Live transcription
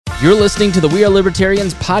You're listening to the We Are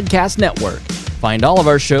Libertarians Podcast Network. Find all of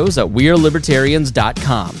our shows at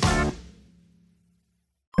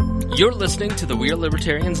wearelibertarians.com. You're listening to the We Are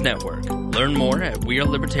Libertarians Network. Learn more at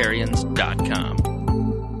wearelibertarians.com.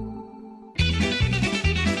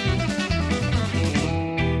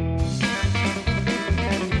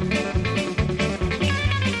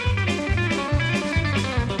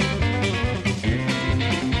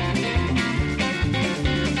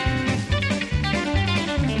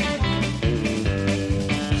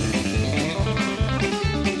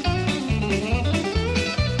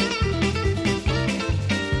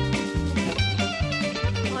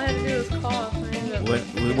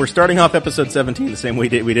 We're starting off episode 17 the same way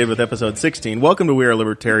we did with episode 16. Welcome to We Are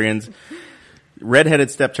Libertarians, redheaded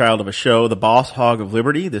stepchild of a show, the boss hog of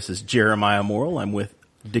liberty. This is Jeremiah Morrill. I'm with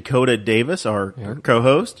Dakota Davis, our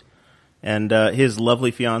co-host, and his lovely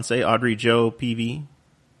fiance, Audrey Jo PV.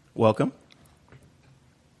 Welcome.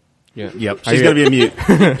 Yeah. Yep. She's going to be a mute.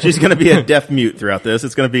 She's going to be a deaf mute throughout this.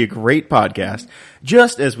 It's going to be a great podcast.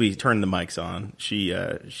 Just as we turn the mics on, she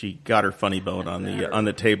got her funny bone on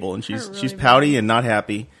the table, and she's pouty and not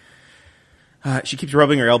happy. She keeps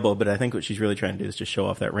rubbing her elbow, but I think what she's really trying to do is just show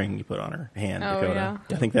off that ring you put on her hand, Dakota. Yeah.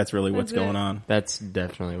 I think that's really what's going on. That's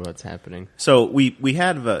definitely what's happening. So we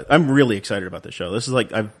had I'm really excited about this show. This is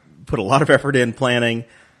like, I've put a lot of effort in planning.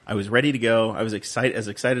 I was ready to go. I was excited as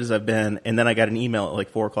I've been, and then I got an email at like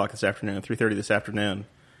 4 o'clock this afternoon, 3:30 this afternoon.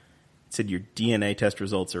 It said your DNA test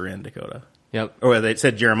results are in, Dakota. Yep. Or they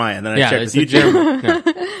said Jeremiah, and then I checked with you, Jeremiah.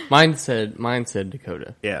 No. Mine said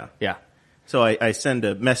Dakota. Yeah. Yeah. So I send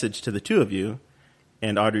a message to the two of you,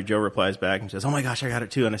 and Audrey Jo replies back and says, "Oh my gosh, I got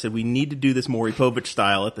it too." And I said, "We need to do this Maury Povich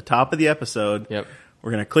style at the top of the episode. Yep.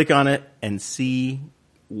 We're going to click on it and see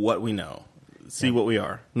what we know, see what we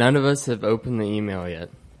are." None of us have opened the email yet.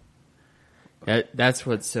 That's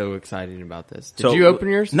what's so exciting about this. Did you open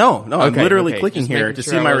yours? No. Okay, I'm literally clicking just here to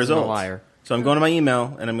sure see I my wasn't a results. liar. So I'm going to my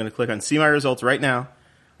email, and I'm going to click on see my results right now.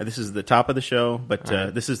 This is the top of the show, but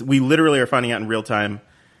right. We literally are finding out in real time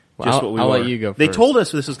just what we I'll were. let you go first. They told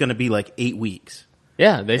us this was going to be like 8 weeks.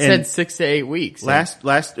 Yeah, they said 6 to 8 weeks. Last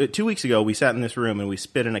 2 weeks ago, we sat in this room and we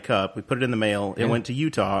spit in a cup. We put it in the mail. It went to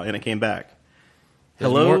Utah, and it came back.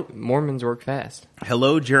 Hello, Mormons work fast.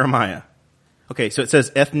 Hello, Jeremiah. Okay, so it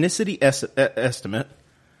says ethnicity estimate.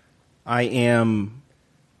 I am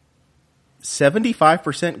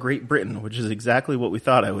 75% Great Britain, which is exactly what we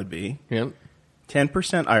thought I would be. Yep.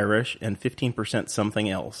 10% Irish and 15% something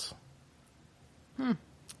else.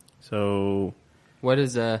 So, what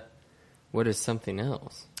is something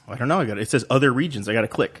else? I don't know. It says other regions. I got to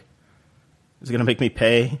click. Is it going to make me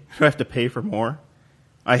pay? Do I have to pay for more?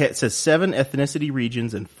 It says 7 ethnicity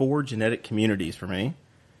regions and 4 genetic communities for me.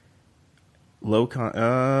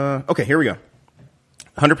 Okay, here we go.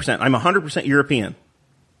 100%. I'm 100% European.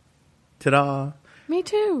 Ta-da! Me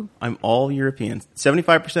too. I'm all European.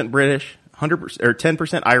 75% British, 100% or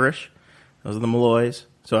 10% Irish. Those are the Malloys.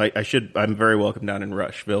 So I'm very welcome down in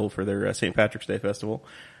Rushville for their St. Patrick's Day festival.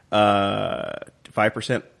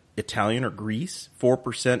 5% Italian or Greece.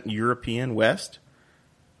 4% European West.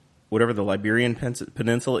 Whatever the Liberian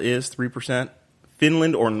Peninsula is, 3%.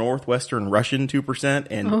 Finland or Northwestern Russian, 2%,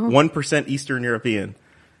 and 1% Eastern European.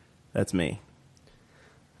 That's me.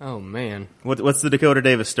 Oh man, what's the Dakota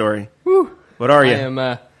Davis story? Whew. What are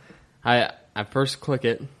you? I first click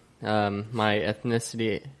it. My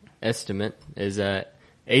ethnicity estimate is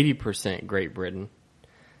 80% Great Britain,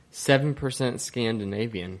 7%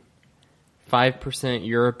 Scandinavian, 5%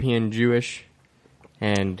 European Jewish,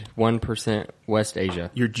 and 1% West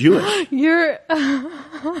Asia. You're Jewish.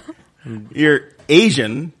 You're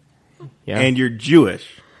Asian, and you're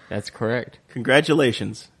Jewish. That's correct.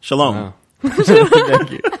 Congratulations. Shalom. Wow.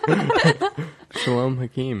 Thank you. Shalom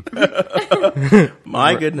Hakeem.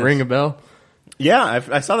 My goodness. Ring a bell? Yeah,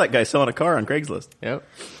 I saw that guy selling a car on Craigslist. Yep.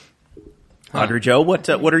 Audrey Jo, what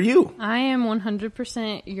are you? I am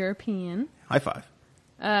 100% European. High five.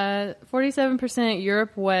 47%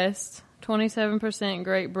 Europe West, 27%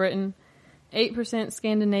 Great Britain, 8%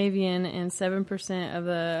 Scandinavian, and 7% of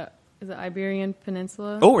the Iberian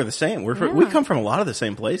Peninsula. Oh, we're the same. We come from a lot of the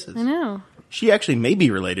same places. I know. She actually may be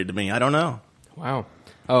related to me. I don't know. Wow.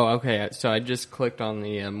 Oh, okay. So I just clicked on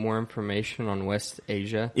the more information on West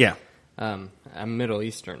Asia. Yeah. I'm Middle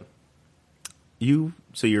Eastern.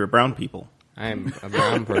 So you're a brown people. I am a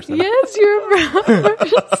brown person. Yes, you're a brown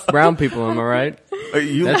person. Brown people, am I right?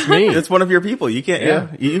 That's me. That's one of your people. You can't. Yeah.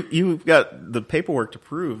 You've got the paperwork to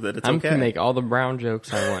prove that it's okay. I can make all the brown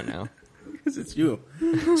jokes I want now. Because it's you.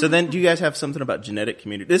 So then, do you guys have something about genetic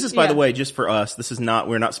community? This is, by the way, just for us. This is not.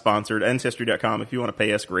 We're not sponsored. Ancestry.com. If you want to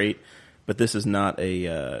pay us, great. but this is not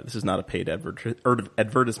a paid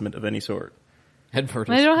advertisement of any sort.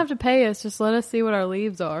 Advertisement. They don't have to pay us. Just let us see what our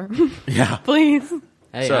leaves are. Yeah. Please.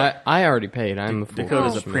 Hey, So- I already paid. I'm a full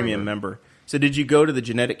Dakota's a customer. premium member. So did you go to the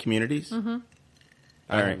genetic communities? Mm-hmm.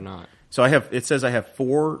 I All have right. not. So it says I have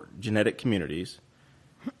 4 genetic communities.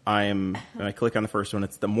 And I click on the first one.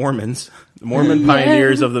 It's the Mormons, the Mormon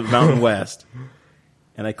pioneers of the Mountain West.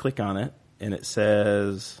 And I click on it, and it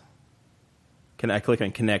says, I click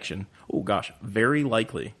on connection. Oh gosh, very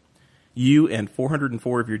likely. You and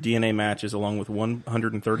 404 of your DNA matches, along with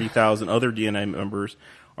 130,000 other DNA members,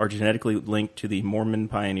 are genetically linked to the Mormon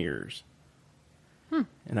pioneers.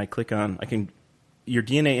 And I click on, your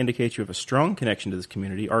DNA indicates you have a strong connection to this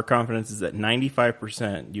community. Our confidence is that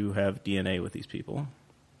 95% you have DNA with these people.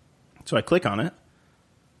 So I click on it,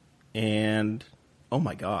 and oh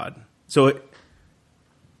my God. So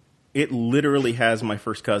it literally has my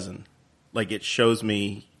first cousin. Like, it shows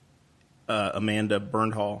me Amanda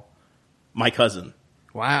Burnhall, my cousin.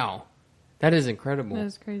 Wow. That is incredible. That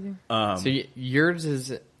is crazy. So yours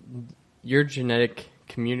is your genetic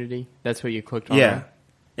community? That's what you clicked on? Yeah. Right?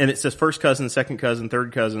 And it says first cousin, second cousin,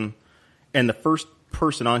 third cousin. And the first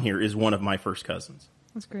person on here is one of my first cousins,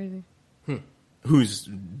 That's crazy. who's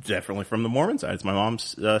definitely from the Mormon side. It's my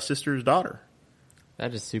mom's sister's daughter.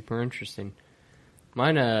 That is super interesting.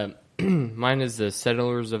 Mine, mine is the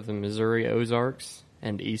settlers of the Missouri Ozarks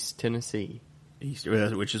and East Tennessee.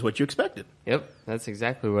 Which is what you expected. Yep, that's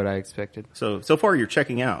exactly what I expected. So far you're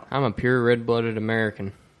checking out. I'm a pure red-blooded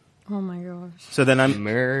American. Oh my gosh. So then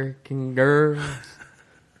American girls,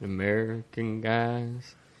 American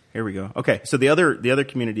guys. here we go. Okay, so the other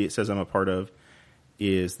community it says I'm a part of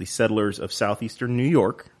is the settlers of southeastern New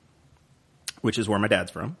York, which is where my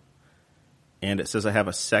dad's from. And it says I have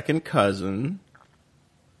a second cousin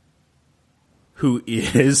who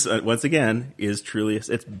is, once again,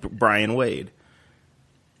 it's Brian Wade.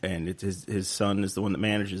 And it's his son is the one that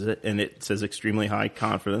manages it. And it says extremely high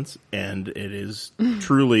confidence. And it is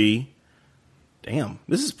truly, damn,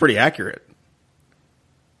 this is pretty accurate.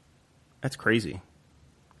 That's crazy.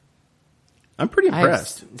 I'm pretty I have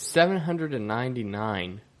impressed.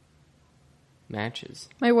 799 matches.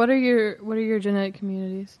 Wait, what are your genetic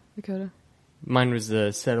communities, Dakota? Mine was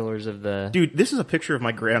the settlers of the... Dude, this is a picture of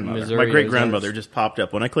my grandmother. Missouri My great-grandmother Ozarks. just popped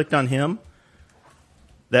up. When I clicked on him,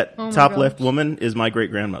 that Oh my top gosh. left woman is my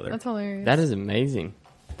great-grandmother. That's hilarious. That is amazing.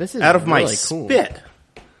 This is Out of my really cool. spit.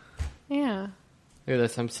 Yeah. Look at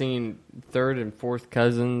this. I'm seeing third and fourth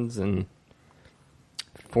cousins and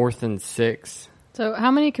fourth and sixth. So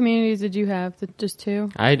how many communities did you have? Just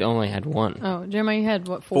 2? I only had one. Oh, Jeremiah, you had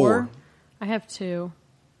what, 4? 4. I have 2.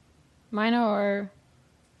 Mine are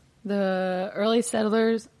the early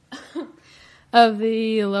settlers of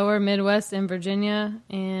the lower Midwest and Virginia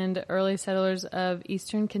and early settlers of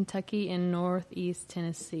eastern Kentucky and northeast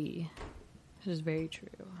Tennessee, which is very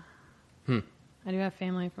true. I do have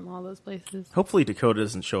family from all those places. Hopefully Dakota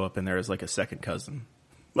doesn't show up in there as like a second cousin.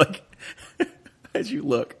 Like, as you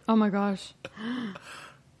look. Oh my gosh.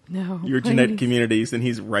 No. Your please. genetic communities, and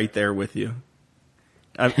he's right there with you.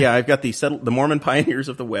 I've got the Mormon pioneers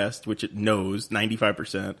of the West, which it knows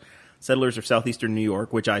 95%. Settlers of southeastern New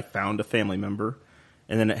York, which I found a family member,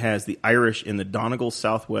 and then it has the Irish in the Donegal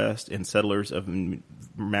Southwest and settlers of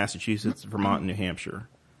Massachusetts, Vermont, and New Hampshire.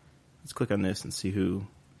 Let's click on this and see who.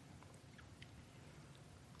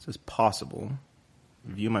 It says possible.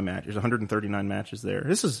 View my match. There's 139 matches there.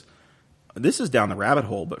 This is down the rabbit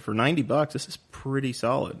hole, but for $90, this is pretty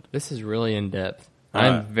solid. This is really in depth.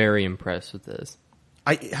 I'm very impressed with this.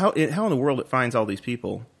 How in the world it finds all these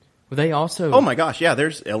people? Well, they also... Oh my gosh, yeah,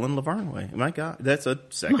 there's Ellen Lavarnway. My God, that's a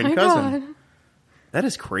second My cousin. God. That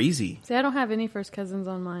is crazy. See, I don't have any first cousins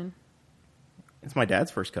on mine. It's my dad's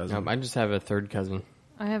first cousin. No, I just have a third cousin.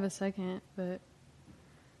 I have a second, but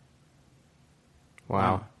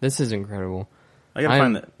Wow. This is incredible. I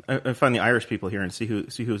gotta find the Irish people here and see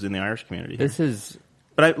who's in the Irish community. Here. This is...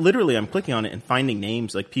 But I'm clicking on it and finding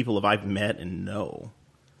names like people that I've met and know.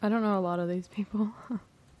 I don't know a lot of these people.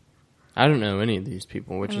 I don't know any of these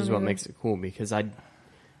people, which I is don't what either. makes it cool, because I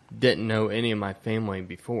didn't know any of my family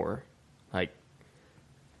before. Like,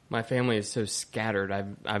 my family is so scattered.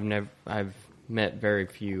 I've met very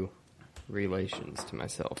few relations to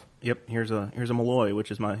myself. Yep, here's a Malloy,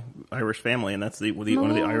 which is my Irish family, and that's one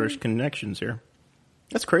of the Irish connections here.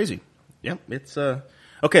 That's crazy. Yep, it's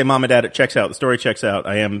okay, Mom and Dad. It checks out. The story checks out.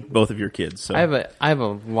 I am both of your kids. So I have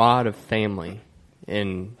a lot of family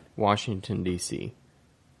in Washington, D.C.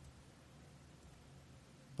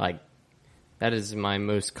 Like, that is my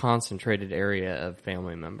most concentrated area of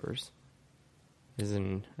family members. Is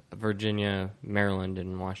in Virginia, Maryland,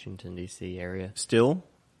 and Washington, D.C. area. still.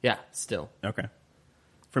 Yeah, still. Okay.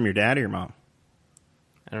 From your dad or your mom?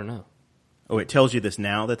 I don't know. Oh, it tells you this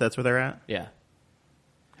now that that's where they're at? Yeah.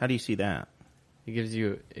 How do you see that?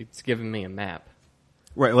 It's giving me a map.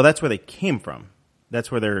 Right. Well, that's where they came from.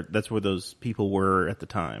 That's where those people were at the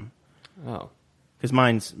time. Oh. Because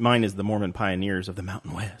mine is the Mormon pioneers of the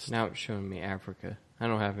Mountain West. Now it's showing me Africa. I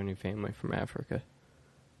don't have any family from Africa.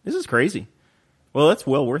 This is crazy. Well, that's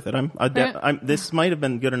well worth it. This might have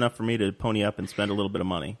been good enough for me to pony up and spend a little bit of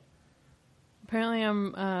money. Apparently,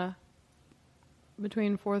 I'm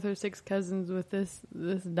between 4th or 6th cousins with this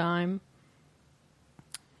dime.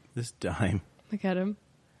 This dime. Look at him.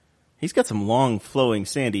 He's got some long, flowing,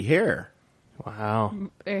 sandy hair. Wow.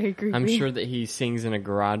 Very creepy. I'm sure that he sings in a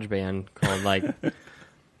garage band called, like,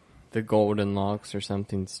 the Golden Locks or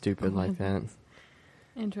something stupid like that.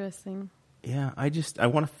 Interesting. Yeah, I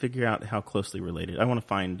want to figure out how closely related. I want to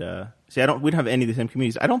find. We don't have any of the same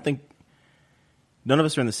communities. I don't think none of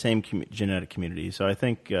us are in the same genetic community. So I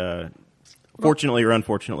think, fortunately or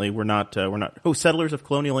unfortunately, we're not. Oh, settlers of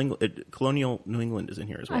colonial New England is in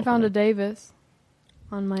here as well. I found a Davis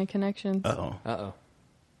on my connections. Uh-oh.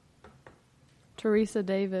 Teresa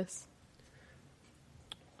Davis.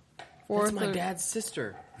 That's my dad's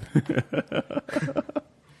sister.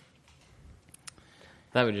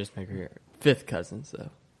 That would just make her 5th cousins, though.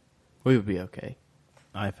 We would be okay.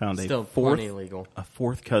 I found Still a fourth plenty illegal. A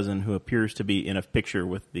 4th cousin who appears to be in a picture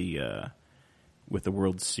with the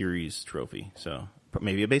World Series trophy. So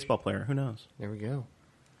maybe a baseball player. Who knows? There we go.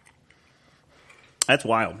 That's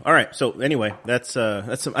wild. All right. So anyway, that's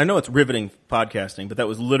I know it's riveting podcasting, but that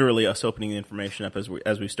was literally us opening the information up as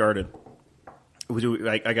we started.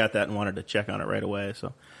 I got that and wanted to check on it right away.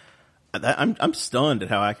 So I'm stunned at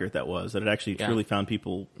how accurate that was. That it actually truly found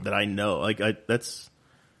people that I know. That's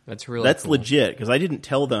cool. Legit, because I didn't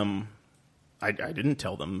tell them. I didn't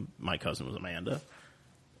tell them my cousin was Amanda.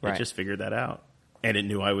 Right. I just figured that out, and it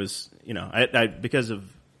knew I was. I because of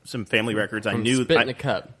some family records, I knew. Spit in a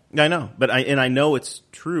cup. I know, but I know it's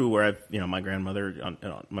true. Where I've my grandmother,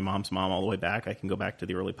 my mom's mom, all the way back. I can go back to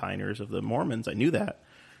the early pioneers of the Mormons. I knew that,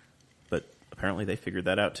 but apparently they figured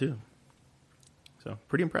that out too. So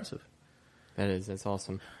pretty impressive. That's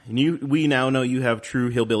awesome. And we now know you have true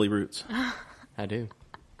hillbilly roots. I do.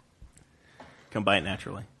 Come by it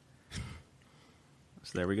naturally.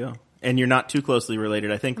 So there we go. And you're not too closely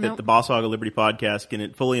related. I think that the Boss Hog of Liberty podcast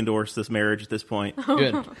can fully endorse this marriage at this point.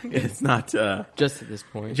 Good. It's not just at this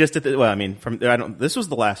point. This was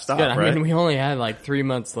the last stop, Good. right? I mean, we only had like 3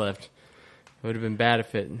 months left. It would have been bad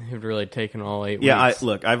if it had really taken all 8 weeks. Yeah,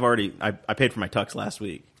 I paid for my tux last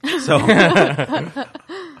week. So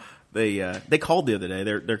they called the other day.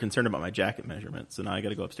 They're concerned about my jacket measurements, and I got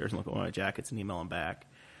to go upstairs and look at one of my jackets and email them back.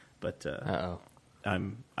 But I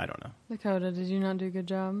don't know. Dakota, did you not do a good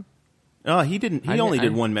job? Oh, he didn't. He only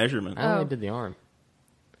did one measurement. I only did the arm.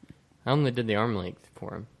 I only did the arm length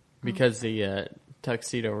for him because the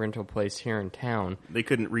tuxedo rental place here in town. They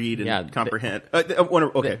couldn't read and comprehend. I'm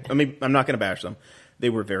not going to bash them.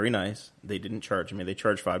 They were very nice. They didn't charge me. They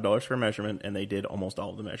charged $5 for a measurement, and they did almost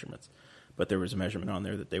all of the measurements. But there was a measurement on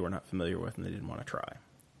there that they were not familiar with, and they didn't want to try.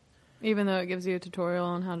 Even though it gives you a tutorial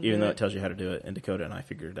on how to do it? Even though it tells you how to do it, and Dakota and I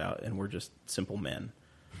figured it out, and we're just simple men.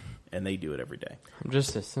 And they do it every day. I'm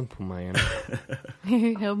just a simple man.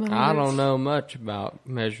 I don't know much about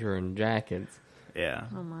measuring jackets. Yeah.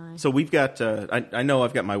 Oh my. So we've got. I know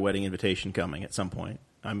I've got my wedding invitation coming at some point.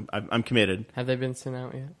 I'm committed. Have they been sent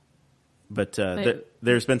out yet? But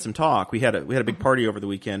there's been some talk. We had a big party over the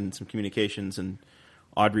weekend, some communications, and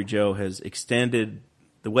Audrey Joe has extended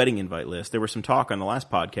the wedding invite list. There was some talk on the last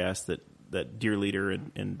podcast that Dear Leader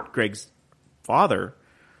and Greg's father.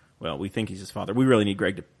 Well, we think he's his father. We really need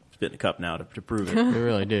Greg to spit in a cup now to prove it. We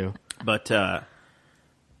really do. But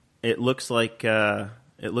it looks like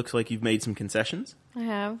you've made some concessions. I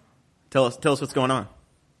have. Tell us what's going on.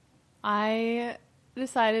 I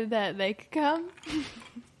decided that they could come.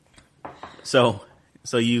 So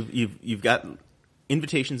you've got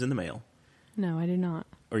invitations in the mail. No, I do not.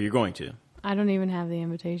 Or you're going to. I don't even have the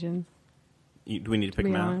invitations. Do we need to pick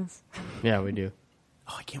them honest. out? Yeah, we do.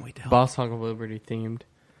 Oh, I can't wait to help. Boss Hog of Liberty themed.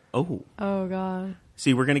 Oh God.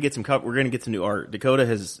 See, we're gonna get some new art. Dakota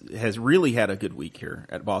has really had a good week here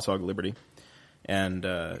at Boss Hog Liberty, and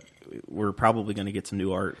we're probably going to get some new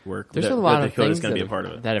artwork. There's a lot of Dakota's things going to be a part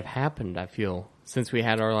of it that have happened. I feel since we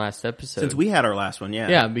had our last episode. Since we had our last one, yeah.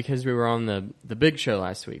 Yeah, because we were on the big show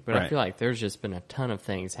last week. But Right. I feel like there's just been a ton of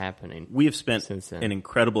things happening. We have spent since then. an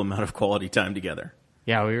incredible amount of quality time together.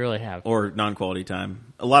 Yeah, we really have. Or non-quality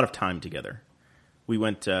time. A lot of time together. We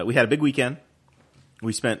went. We had a big weekend.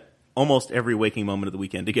 We spent almost every waking moment of the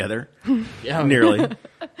weekend together. Yeah, Nearly.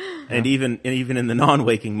 And even in the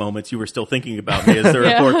non-waking moments, you were still thinking about me as the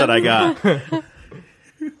report that I got.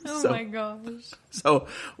 Oh my gosh. So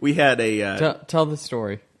we had a... Tell the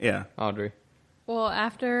story. Yeah. Audrey. Well,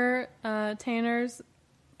 after Tanner's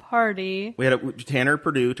party... Tanner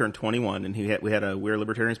Purdue turned 21, and we had a We're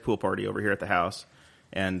Libertarians pool party over here at the house.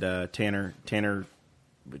 And Tanner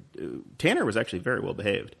was actually very well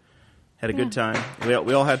behaved. Had a good time.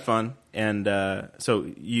 We all had fun. And so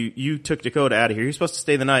you took Dakota out of here. He was supposed to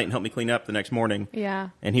stay the night and help me clean up the next morning. Yeah.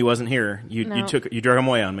 And he wasn't here. You drug him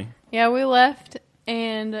away on me. Yeah, we left,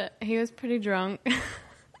 and he was pretty drunk.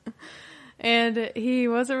 And he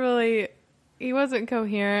wasn't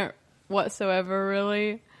coherent whatsoever,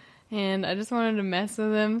 really. And I just wanted to mess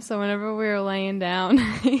with him. So whenever we were laying down,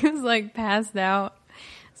 he was like passed out.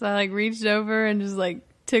 So I like reached over and just like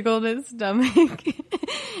tickled his stomach.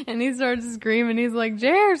 And he started screaming. He's like,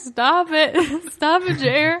 Jer, stop it. Stop it,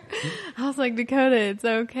 Jer. I was like, Dakota, it's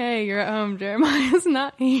okay. You're at home. Jeremiah's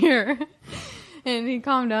not here. And he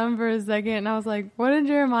calmed down for a second. And I was like, what did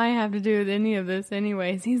Jeremiah have to do with any of this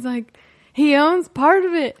anyways? He's like, he owns part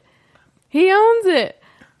of it. He owns it.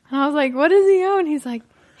 And I was like, what does he own? He's like,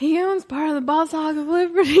 he owns part of the Boss Hog of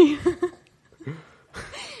Liberty.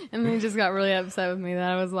 And then he just got really upset with me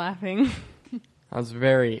that I was laughing. I was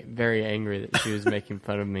very, very angry that she was making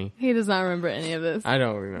fun of me. He does not remember any of this. I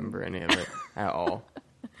don't remember any of it at all.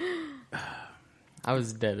 I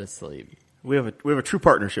was dead asleep. We have a true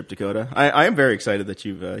partnership, Dakota. I am very excited that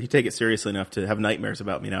you take it seriously enough to have nightmares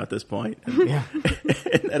about me now at this point. Yeah,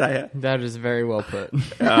 and that is very well put.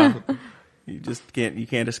 You just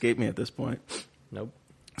can't escape me at this point. Nope.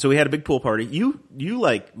 So we had a big pool party. You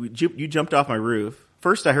jumped off my roof.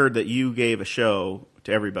 First, I heard that you gave a show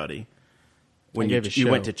to everybody when you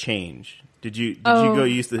went to change. Did you go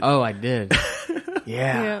use the? Oh, I did.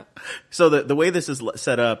 Yeah. So the way this is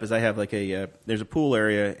set up is I have like there's a pool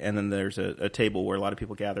area and then there's a table where a lot of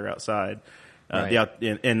people gather outside. Right.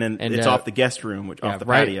 And then it's off the guest room, off the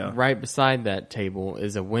patio. Right beside that table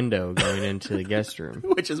is a window going into the guest room.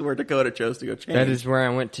 Which is where Dakota chose to go change. That is where I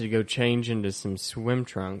went to go change into some swim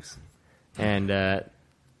trunks. And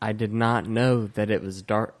I did not know that it was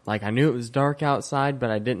dark. Like, I knew it was dark outside, but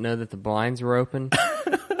I didn't know that the blinds were open.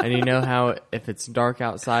 And you know how if it's dark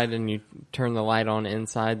outside and you turn the light on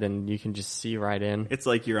inside, then you can just see right in? It's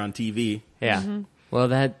like you're on TV. Yeah. Mm-hmm.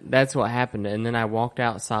 Well, that's what happened. And then I walked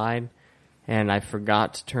outside. And I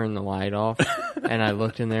forgot to turn the light off, and I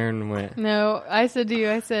looked in there and went... No, I said to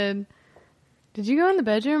you, did you go in the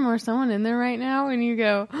bedroom or someone in there right now? And you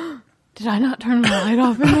go, did I not turn the light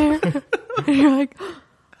off in there? And you're like,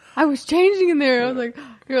 I was changing in there.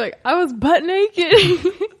 You're like, I was butt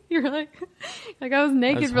naked. You're like I was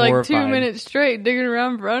naked for like horrified. 2 minutes straight digging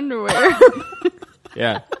around for underwear.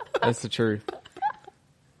 Yeah, that's the truth.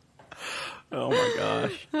 Oh my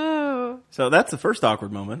gosh. Oh. So that's the first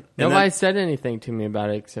awkward moment. Nobody said anything to me about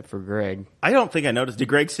it except for Greg. I don't think I noticed. Did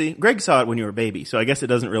Greg see? Greg saw it when you were a baby, so I guess it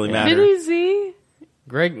doesn't really matter. Did he see?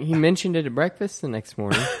 Greg, he mentioned it at breakfast the next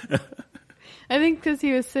morning. I think because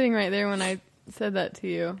he was sitting right there when I said that to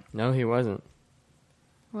you. No, he wasn't.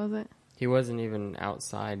 Was it? He wasn't even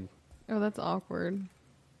outside. Oh, that's awkward.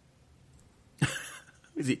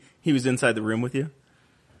 He was inside the room with you?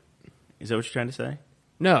 Is that what you're trying to say?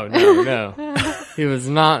 No. He was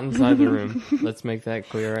not inside the room. Let's make that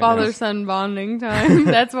clear right now. Father-son bonding time.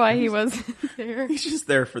 That's why he wasn't there. He's just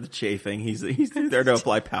there for the chafing. He's there to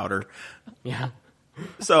apply powder. Yeah.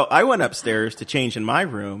 So I went upstairs to change in my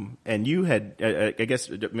room, and you had, I guess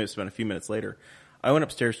it must have been a few minutes later. I went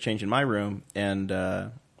upstairs to change in my room, and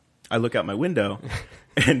I look out my window,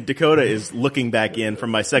 and Dakota is looking back in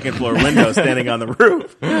from my second floor window, standing on the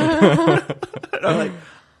roof. And I'm like...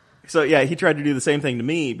 So, yeah, he tried to do the same thing to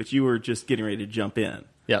me, but you were just getting ready to jump in.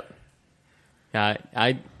 Yep. Yeah,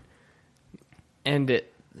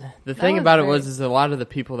 the thing about it was a lot of the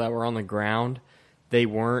people that were on the ground, they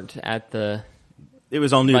weren't at the... It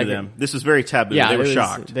was all new to them. This was very taboo. Yeah, they were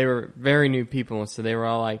shocked. They were very new people, so they were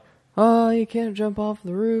all like, oh, you can't jump off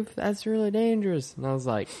the roof. That's really dangerous. And I was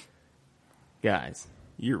like, guys.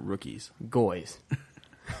 You're rookies. Goys.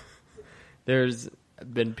 There's...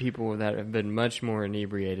 been people that have been much more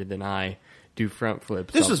inebriated than I do front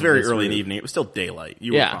flips. This was very early in the evening. It was still daylight.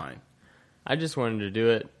 You were fine. I just wanted to do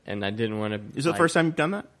it, and I didn't want to... Is it the first time you've done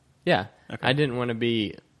that? Yeah. Okay. I didn't want to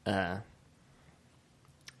be... I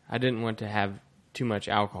didn't want to have too much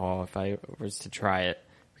alcohol if I was to try it,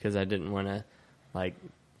 because I didn't want to,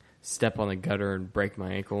 step on the gutter and break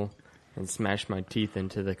my ankle and smash my teeth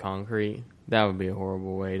into the concrete. That would be a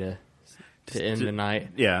horrible way to end the night.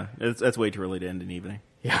 Yeah, that's way too early to end an evening.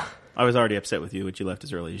 Yeah. I was already upset with you that you left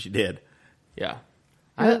as early as you did. Yeah.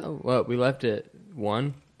 We left at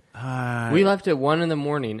 1, We left at 1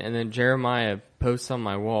 a.m, and then Jeremiah posts on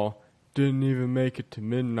my wall, "Didn't even make it to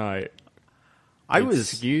midnight."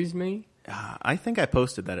 Excuse me? I think I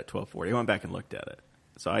posted that at 12:40. I went back and looked at it.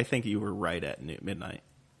 So I think you were right at midnight.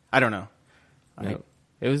 I don't know. No,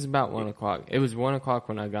 it was about 1 o'clock. It was 1 o'clock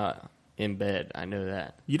when I got in bed. I know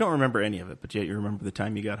that. You don't remember any of it, but yet you remember the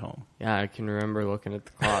time you got home. Yeah, I can remember looking at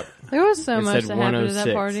the clock. There was so It much said that happened at that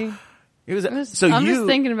 1:06. party. I'm just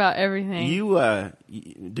thinking about everything.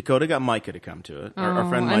 Dakota got Micah to come to it. Our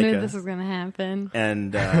friend Micah. I knew this was going to happen.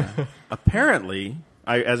 And apparently,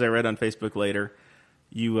 as I read on Facebook later,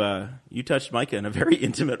 you touched Micah in a very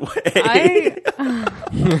intimate way.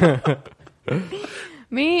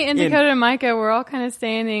 Me and Dakota and Micah were all kind of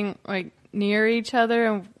standing like near each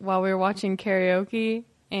other while we were watching karaoke.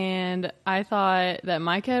 And I thought that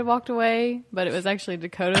Micah had walked away, but it was actually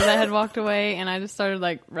Dakota that had walked away. And I just started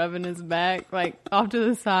like rubbing his back, like off to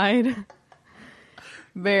the side.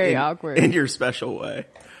 Very awkward. In your special way.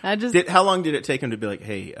 How long did it take him to be like,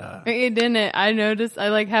 hey, It didn't. I noticed, I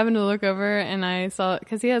like happened to look over and I saw,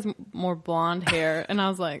 cause he has more blonde hair. And I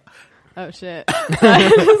was like, oh shit.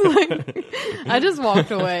 I just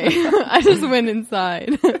walked away. I just went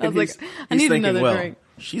inside. I was like, I need another drink.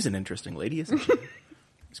 She's an interesting lady, isn't she?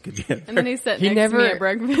 And then he sat next to me at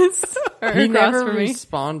breakfast. He never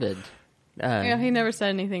responded. Yeah, he never said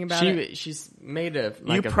anything about it. She's made a...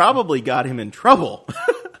 You probably got him in trouble.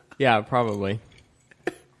 Yeah, probably.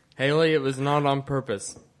 Haley, it was not on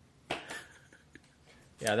purpose.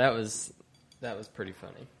 Yeah, that was pretty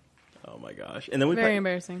funny. Oh my gosh. And then Very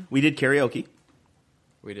embarrassing. We did karaoke.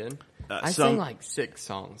 We did? I sang like 6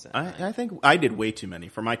 songs. I think I did way too many.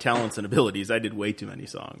 For my talents and abilities, I did way too many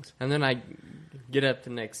songs. And then I get up the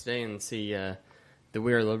next day and see the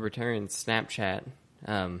We Are Libertarians Snapchat,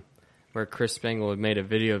 where Chris Spangle had made a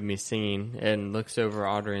video of me singing and looks over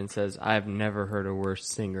Audrey and says, "I've never heard a worse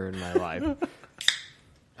singer in my life."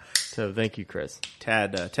 So thank you, Chris.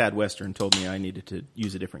 Tad Western told me I needed to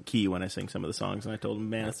use a different key when I sing some of the songs, and I told him,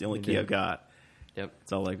 man, that's the only key I've got. Yep.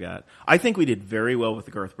 That's all I've got. I think we did very well with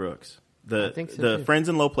the Garth Brooks. I think so, the too. Friends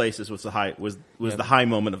in Low Places was the high the high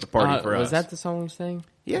moment of the party for us. Was that the song we sang?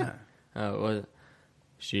 Yeah. Was it?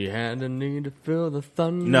 She had a need to feel the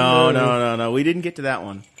thunder. No. We didn't get to that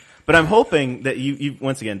one. But I'm hoping that you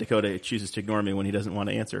once again, Dakota chooses to ignore me when he doesn't want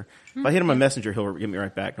to answer. If I hit him on Messenger, he'll get me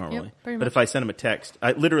right back normally. Yep, but if I send him a text,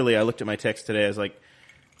 I looked at my text today. I was like,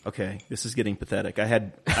 okay, this is getting pathetic.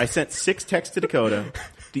 I sent 6 texts to Dakota.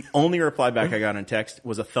 The only reply back I got on text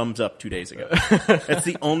was a thumbs up 2 days ago. That's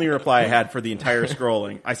the only reply I had for the entire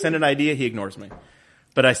scrolling. I sent an idea, he ignores me.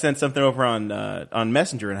 But I sent something over on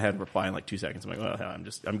Messenger and I had a reply in like 2 seconds. I'm like, well,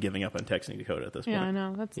 I'm giving up on texting Dakota at this point. Yeah, I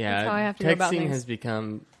know. That's how I have to go about texting things. has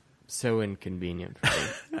become so inconvenient for me.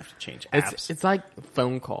 I have to change apps. It's like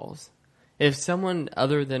phone calls. If someone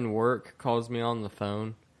other than work calls me on the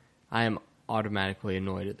phone, I am automatically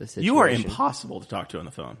annoyed at the situation. You are impossible to talk to on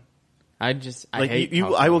the phone. I hate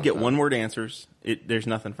you. I will get one-word answers. There's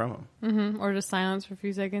nothing from them. Mm-hmm. Or just silence for a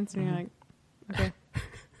few seconds, and you're like, okay,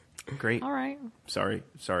 great. all right. Sorry,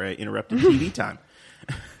 I interrupted TV time.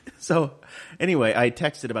 So, anyway, I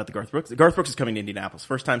texted about the Garth Brooks. Garth Brooks is coming to Indianapolis,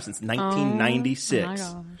 first time since 1996. Oh my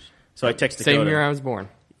gosh. So I texted Same Dakota. year I was born.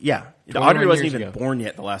 Yeah, 21 Audrey wasn't years even ago. born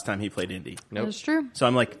yet the last time he played Indy. Nope. That's true. So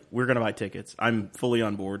I'm like, we're going to buy tickets. I'm fully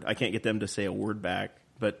on board. I can't get them to say a word back,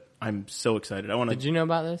 but I'm so excited. I want to. Did you know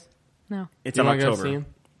about this? No. It's You in wanna go October. see him?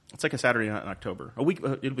 It's like a Saturday night in October. A week.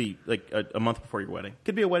 It'll be like a month before your wedding.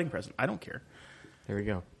 Could be a wedding present. I don't care. There we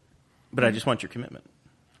go. But I just want your commitment.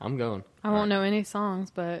 I'm going. I won't know any songs,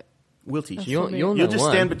 but We'll teach you. You'll know You'll just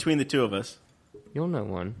one. stand between the two of us You'll know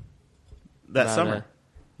one. that About, summer.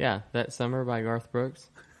 Yeah, That Summer by Garth Brooks.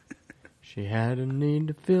 She had a need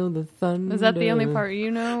to feel the thunder. is that the only part you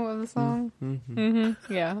know of the song? Mm-hmm.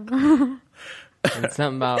 Yeah. And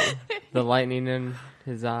something about the lightning in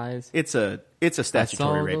his eyes. It's a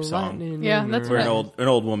statutory rape song Yeah, that's where right. an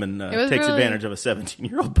old woman was takes really- advantage of a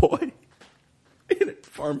 17-year-old boy in a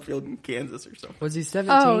farm field in Kansas or something. Was he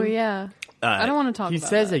 17? Oh, yeah. I don't want to talk He about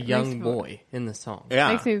says that. a young Makes me feel- boy in the song.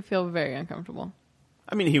 Yeah, Makes me feel very uncomfortable.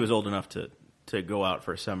 I mean, he was old enough to go out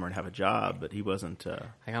for a summer and have a job, but he wasn't.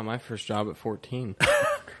 I got my first job at 14.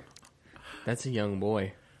 That's a young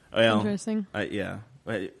boy. Well, Interesting. Yeah.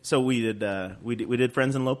 So we did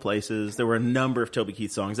Friends in Low Places. There were a number of Toby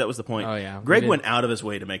Keith songs. That was the point. Oh, yeah. Greg We did. went out of his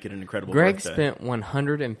way to make it an incredible Greg birthday. spent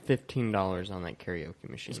 $115 on that karaoke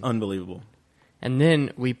machine. Unbelievable. And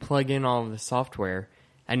then we plug in all of the software,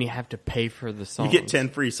 and you have to pay for the songs. You get 10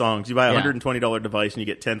 free songs. You buy a Yeah. $120 device and you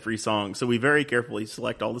get 10 free songs. So we very carefully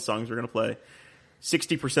select all the songs we're going to play,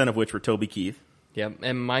 60% of which were Toby Keith. Yep,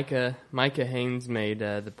 and Micah Haynes made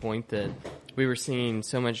the point that we were seeing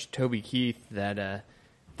so much Toby Keith that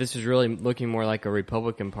this was really looking more like a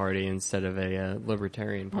Republican Party instead of a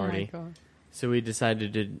Libertarian Party. Oh my God. So we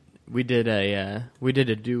decided we did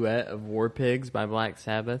a duet of War Pigs by Black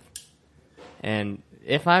Sabbath, and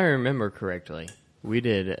if I remember correctly, we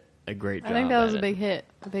did a great job. I think that was at a big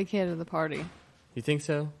hit of the party. You think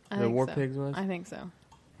so? I The think War so. Pigs was? I think so.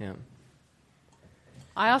 Yeah.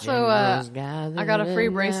 I also I got a free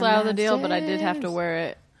bracelet out of the deal, but I did have to wear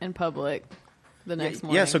it in public the next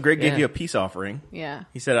morning. Yeah, so Greg gave Yeah. you a peace offering. Yeah.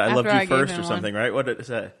 He said, I After loved you I gave first him or something, right? What did it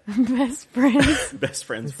say? Best friends. Best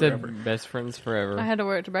friends It said forever. best friends forever. I had to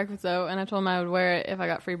wear it to breakfast though, and I told him I would wear it if I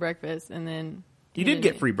got free breakfast, and then You he did get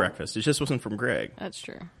didn't. free breakfast. It just wasn't from Greg. That's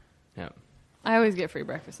true. Yeah. I always get free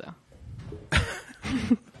breakfast though.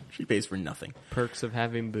 She pays for nothing. Perks of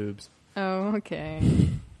having boobs. Oh, okay.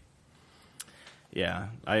 Yeah,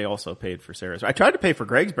 I also paid for Sarah's. I tried to pay for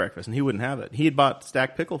Greg's breakfast, and he wouldn't have it. He had bought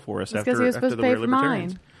stacked pickle for us That's after, because he was after supposed the to pay We're for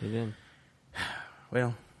Libertarians. mine. You did.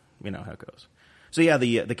 Well, you know how it goes. So yeah,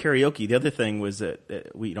 the karaoke. The other thing was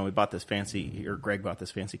that we bought this fancy, or Greg bought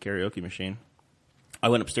this fancy karaoke machine. I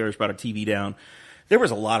went upstairs, brought a TV down. There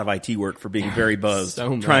was a lot of IT work for being very buzzed, So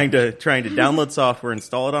much. trying to download software,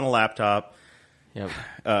 install it on a laptop, Yep.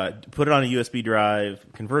 put it on a USB drive,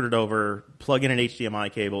 convert it over, plug in an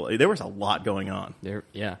HDMI cable. There was a lot going on. There.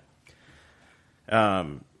 Yeah.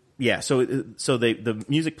 Yeah, so the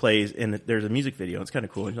music plays and there's a music video. It's kind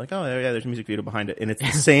of cool. And you're like, oh yeah, there's a music video behind it, and it's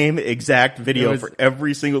the same exact video for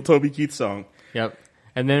every single Toby Keith song. Yep.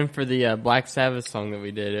 And then for the Black Sabbath song that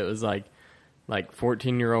we did, it was like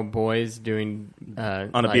 14-year-old boys doing On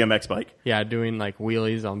a like, BMX bike. Yeah, doing like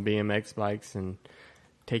wheelies on BMX bikes and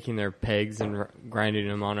taking their pegs and grinding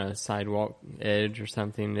them on a sidewalk edge or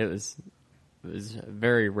something. It was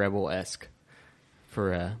very rebel-esque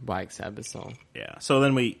for a Black Sabbath song. Yeah. So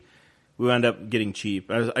then we wound up getting cheap.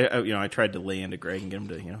 I tried to lay into Greg and get him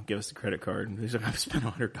to give us the credit card. And he's like, I've spent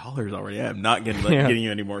 $100 already. I'm not getting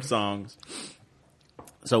you any more songs.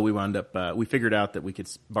 So we wound up. We figured out that we could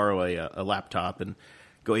borrow a laptop and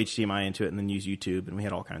go HDMI into it, and then use YouTube, and we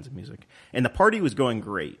had all kinds of music. And the party was going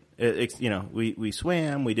great. We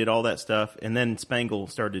swam, we did all that stuff, and then Spangle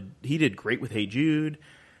started. He did great with Hey Jude.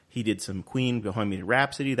 He did some Queen Bohemian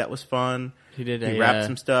Rhapsody. That was fun. He did rapped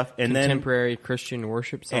some stuff, and contemporary Christian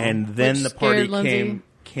worship song. and then Which the party scared Lindsay.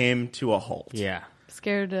 came to a halt. yeah,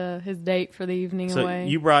 Scared his date for the evening So away.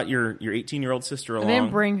 you brought your 18-year-old sister I along.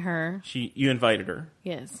 didn't bring her. You invited her.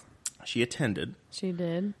 Yes, She attended, she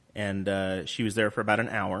did. and she was there for about an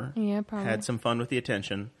hour. Yeah, probably. Had some fun with the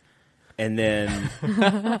attention, and then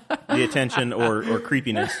the attention or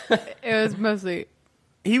creepiness. It was mostly,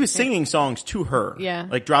 He was singing songs to her, Yeah.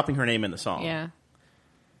 like dropping her name in the song. yeah,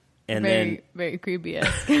 and very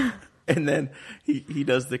creepy-esque. then he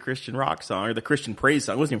does the Christian rock song or the Christian praise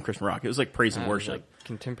song. It wasn't even Christian rock; it was like praise and It was worship. like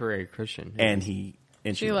contemporary Christian. And she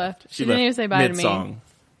left. She didn't even say bye to me. mid-song.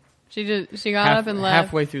 She got up and left.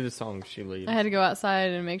 halfway through the song. She leaves. I had to go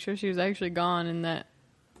outside and make sure she was actually gone, and that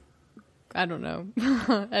I don't know.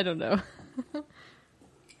 I don't know.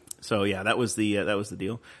 So yeah, that was the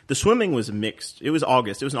deal. The swimming was mixed. It was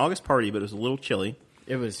August. It was an August party, but it was a little chilly.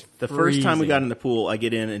 It was The first time we freezing. got in the pool, I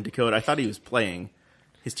get in and Dakota. I thought he was playing.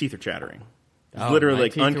 His teeth are chattering. He's Oh, literally my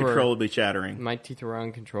like teeth were- uncontrollably chattering. My teeth were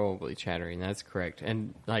uncontrollably chattering. That's correct.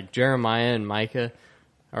 And like Jeremiah and Micah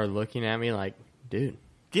are looking at me like, dude,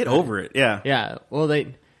 Get over it. Yeah. yeah. Well,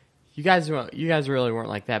 you guys really weren't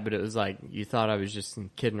like that, but it was like you thought I was just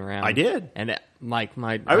kidding around. I did. And I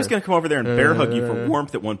was going to come over there and bear hug you for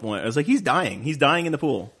warmth at one point. I was like, he's dying. He's dying in the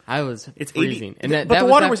pool. I was It's freezing, 80, and that but the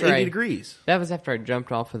was water was after 80 degrees. That was after I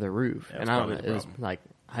jumped off of the roof, That was and probably the it was problem. like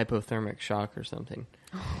hypothermic shock or something.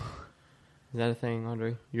 Is that a thing,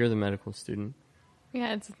 Audrey? You're the medical student.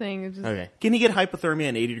 Yeah, it's a thing. It's just, Okay. Can he get hypothermia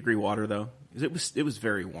in 80-degree water though? 'Cause it was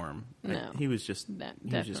very warm. No. He was just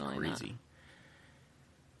Definitely not. crazy.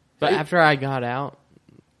 But after I got out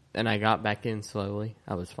and I got back in slowly,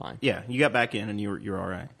 I was fine. Yeah, you got back in and you're all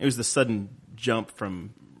right. It was the sudden jump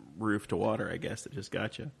from roof to water, I guess, that just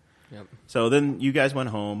got you. Yep. So then you guys went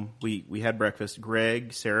home. We had breakfast.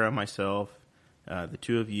 Greg, Sarah, myself, the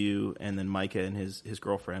two of you, and then Micah and his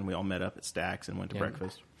girlfriend. We all met up at Stack's and went to Yeah.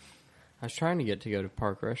 breakfast. I was trying to get to go to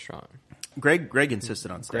Park Restaurant. Greg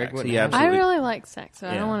insisted on Greg Stack's. wouldn't He have it. I absolutely. really like sex, so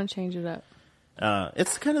I Yeah. don't want to change it up.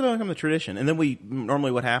 It's kind of become the tradition. And then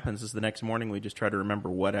normally what happens is the next morning we just try to remember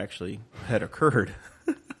what actually had occurred.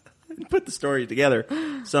 And put the story together.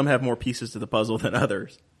 Some have more pieces to the puzzle than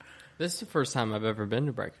others. This is the first time I've ever been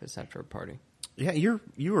to breakfast after a party. Yeah,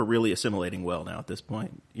 you are really assimilating well now at this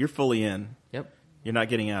point. You're fully in. Yep. You're not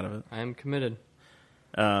getting out of it. I am committed.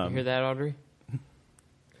 You hear that, Audrey?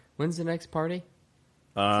 When's the next party?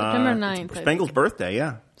 September 9th. Spangel's birthday,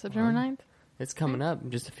 yeah. September 9th? It's coming up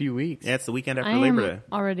in just a few weeks. Yeah, it's the weekend after I Labor am Day.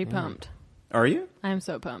 already pumped. Are you? I am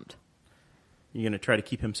so pumped. You going to try to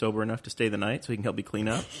keep him sober enough to stay the night so he can help you clean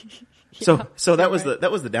up? So that was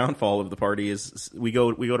the downfall of the party is we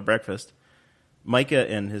go to breakfast. Micah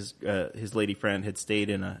and his lady friend had stayed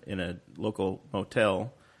in a local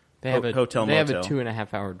motel. They have a hotel They motel. have a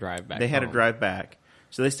 2.5 hour drive back. They had to home. drive back.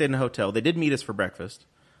 So they stayed in a hotel. They did meet us for breakfast.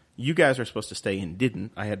 You guys are supposed to stay and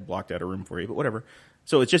didn't. I had blocked out a room for you, but whatever.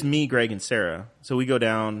 So it's just me, Greg, and Sarah. So we go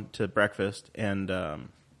down to breakfast, and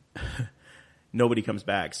nobody comes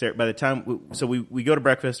back. Sarah, by the time we go to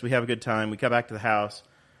breakfast, we have a good time. We come back to the house.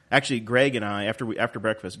 Actually, Greg and I, after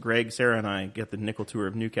breakfast, Sarah, and I get the nickel tour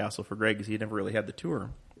of Newcastle for Greg because he never really had the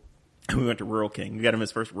tour. We went to Rural King. We got him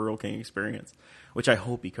his first Rural King experience, which I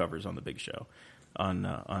hope he covers on the big show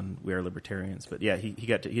on We Are Libertarians. But yeah,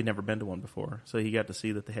 he'd never been to one before, so he got to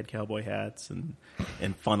see that they had cowboy hats and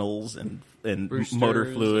funnels and Roosters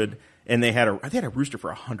motor fluid, and they had a rooster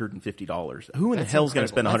for $150. Who in the hell's going to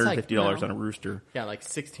spend $150 on a rooster? Yeah, like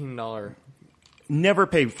 $16. Never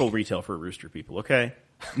pay full retail for a rooster, people. Okay,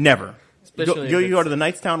 never. Especially you if go to the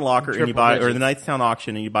Knightstown Locker and you triple buy, or digits. the Knightstown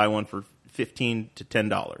auction and you buy one for $15 to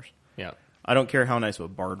 $10. Yeah. I don't care how nice of a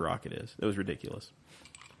barred rocket is. It was ridiculous.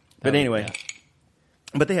 But Oh, anyway, yeah.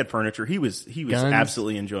 but they had furniture. He was Guns.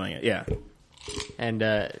 absolutely enjoying it. Yeah, And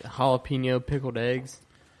jalapeno pickled eggs.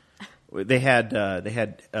 they had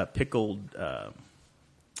pickled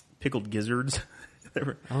gizzards.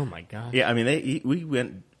 Oh my god. Yeah, I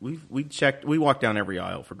mean we checked. We walked down every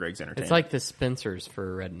aisle for Greg's entertainment. It's like the Spencer's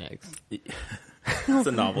for rednecks. It's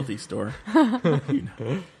a novelty store.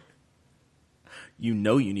 You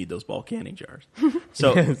know you need those ball canning jars.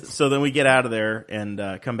 So then we get out of there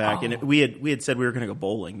and come back, and we had said we were going to go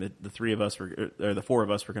bowling. The three of us were, or the four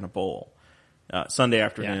of us were going to bowl Sunday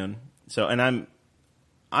afternoon. Yeah. So, and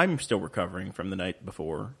I'm still recovering from the night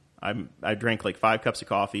before. I drank like 5 cups of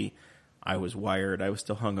coffee. I was wired. I was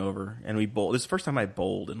still hungover, and we bowled. This is the first time I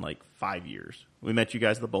bowled in like 5 years. We met you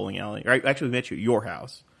guys at the bowling alley. Or actually, we met you at your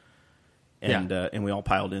house. And we all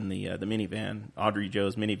piled in the minivan, Audrey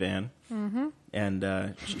Joe's minivan,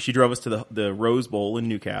 and she drove us to the Rose Bowl in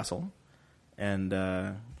Newcastle, and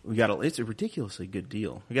it's a ridiculously good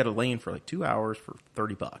deal. We got a lane for like 2 hours for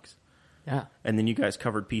 $30. Yeah, and then you guys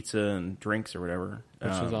covered pizza and drinks or whatever,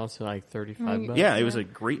 which was also like $35. Yeah, it was a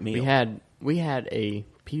great meal. We had a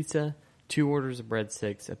pizza, 2 orders of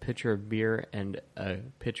breadsticks, a pitcher of beer, and a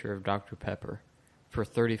pitcher of Dr. Pepper for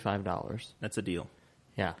 $35. That's a deal.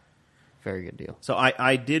 Yeah. Very good deal. So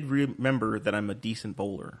I did remember that I'm a decent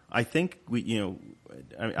bowler. I think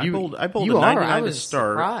I bowled a 99 to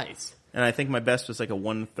start. Surprised. And I think my best was like a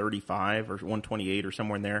 135 or 128 or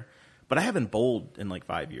somewhere in there. But I haven't bowled in like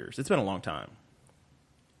 5 years. It's been a long time.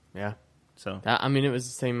 Yeah. So it was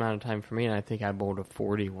the same amount of time for me, and I think I bowled a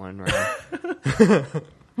 41 round.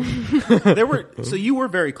 So you were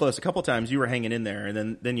very close. A couple times you were hanging in there,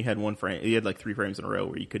 and then you had one frame. You had like 3 frames in a row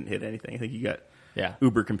where you couldn't hit anything. I think you got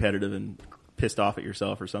uber competitive and pissed off at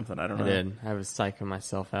yourself or something. I don't know. I did. I was psyching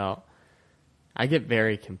myself out. I get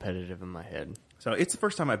very competitive in my head. So it's the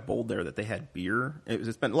first time I bowled there that they had beer.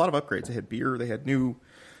 It's been a lot of upgrades. They had beer. They had new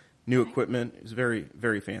equipment. It was very,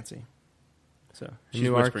 very fancy. So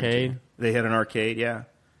new arcade. They had an arcade. Yeah.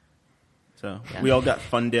 So we all got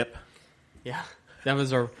Fun Dip. Yeah, that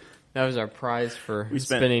was our prize for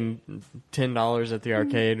spending $10 at the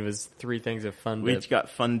arcade. Was 3 things of Fun Dip. We each got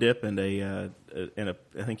Fun Dip and I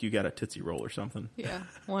think you got a Tootsie Roll or something. Yeah,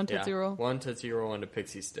 1 Tootsie Roll. 1 Tootsie Roll and a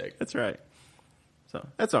Pixie Stick. That's right. So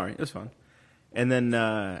that's all right. It was fun. And then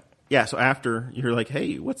so after you're like,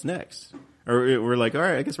 hey, what's next? Or we're like, all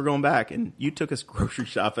right, I guess we're going back. And you took us grocery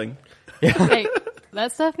shopping. Hey,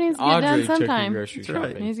 that stuff needs to get Audrey done took you sometime. grocery That's right.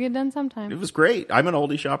 shopping. Needs to get done sometime. It was great. I'm an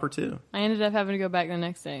oldie shopper too. I ended up having to go back the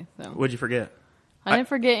next day. So What'd you forget? I didn't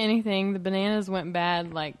forget anything. The bananas went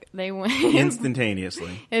bad. Like they went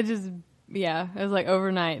Instantaneously. It just it was like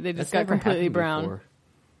overnight. They just That's got never completely happened brown.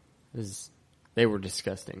 before. They were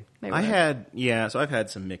disgusting. They were. So I've had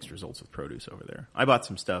some mixed results with produce over there. I bought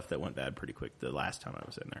some stuff that went bad pretty quick the last time I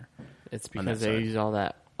was in there. It's On because that they side. use all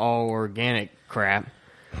that all organic crap.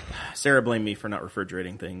 Sarah blamed me for not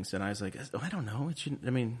refrigerating things, and I was like, I don't know. It shouldn't.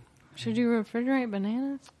 I mean, Should you refrigerate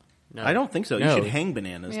bananas? No. I don't think so. No. You should hang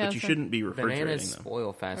bananas, Yeah, but you so- shouldn't be refrigerating Bananas them.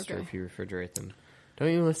 spoil faster Okay. if you refrigerate them.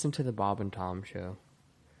 Don't you listen to the Bob and Tom show?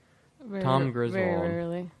 Very, Tom Griswold. Very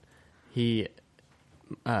rarely. He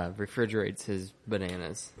refrigerates his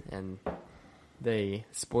bananas, and they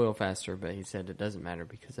spoil faster, but he said it doesn't matter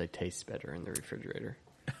because they taste better in the refrigerator.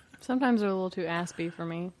 Sometimes they're a little too aspy for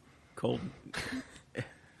me. Cold.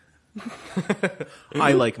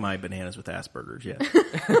 I like my bananas with Asperger's. Yes.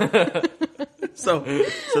 so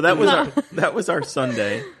that was our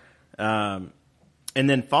Sunday, and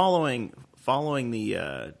then following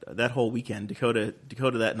the that whole weekend, Dakota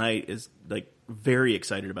that night is like very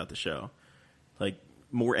excited about the show, like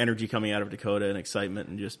more energy coming out of Dakota and excitement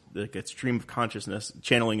and just like a stream of consciousness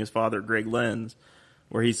channeling his father, Greg Lenz,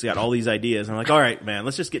 where he's got all these ideas. And I'm like, all right, man,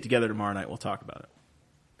 let's just get together tomorrow night. We'll talk about it.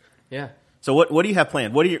 Yeah. So what do you have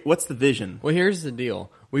planned? What's the vision? Well, here's the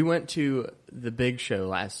deal. We went to the big show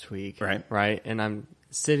last week. Right. And I'm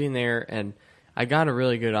sitting there and I got a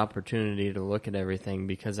really good opportunity to look at everything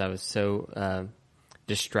because I was so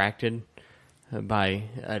distracted by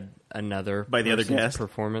another other guest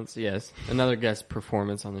performance. Yes, another guest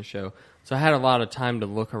performance on the show. So I had a lot of time to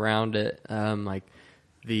look around it, like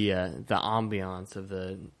the ambiance of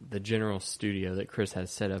the general studio that Chris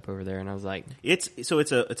has set up over there, and I was like, it's a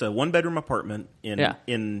 1-bedroom apartment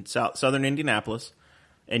in southern Indianapolis,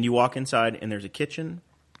 and you walk inside and there's a kitchen,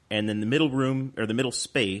 and then the middle room or the middle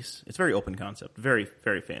space. It's a very open concept, very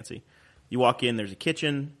very fancy. You walk in, there's a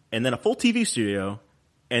kitchen, and then a full TV studio.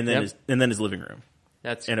 And then his living room.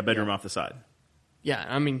 And a bedroom off the side. Yeah,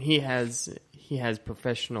 I mean he has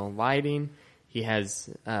professional lighting. He has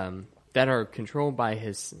that are controlled by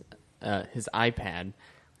his iPad,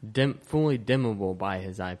 fully dimmable by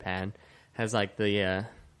his iPad. Has like the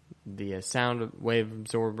sound wave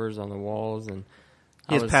absorbers on the walls, and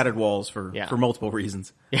he has padded walls for multiple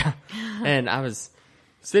reasons. Yeah, and I was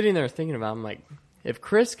sitting there thinking about, I'm like, if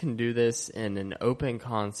Chris can do this in an open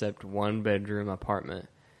concept 1-bedroom apartment.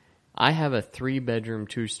 I have a 3-bedroom,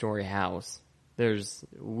 2-story house.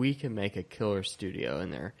 We can make a killer studio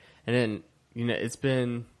in there. And then, it's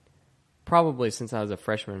been probably since I was a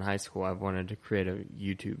freshman in high school, I've wanted to create a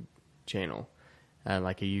YouTube channel,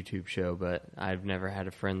 like a YouTube show, but I've never had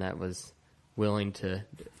a friend that was willing to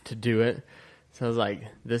do it. So I was like,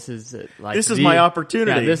 this is my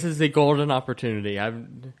opportunity. Yeah, this is the golden opportunity.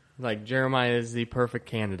 Jeremiah is the perfect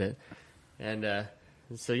candidate. And,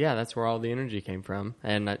 so yeah, that's where all the energy came from,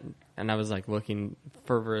 and I was like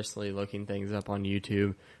fervorously looking things up on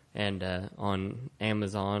YouTube and on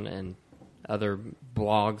Amazon and other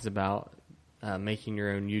blogs about making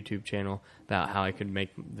your own YouTube channel, about how I could make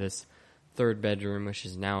this 3rd bedroom, which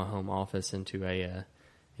is now a home office, into a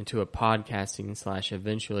podcasting /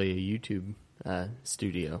 eventually a YouTube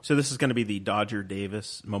studio. So this is going to be the Dodger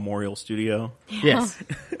Davis Memorial Studio? Yes.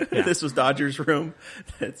 Yeah. This was Dodger's room?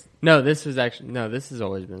 This has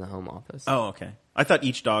always been the home office. Oh, okay. I thought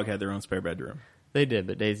each dog had their own spare bedroom. They did,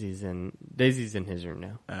 but Daisy's in his room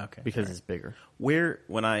now. Okay. Because it's bigger. Where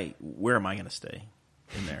am I going to stay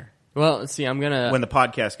in there? Well, see, when the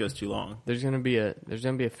podcast goes too long. There's going to be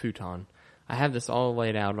a futon. I have this all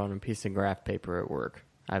laid out on a piece of graph paper at work.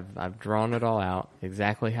 I've drawn it all out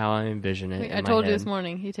exactly how I envision it. I told you this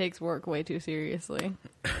morning he takes work way too seriously.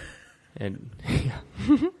 And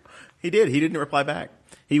he did. He didn't reply back.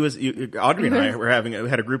 Audrey and I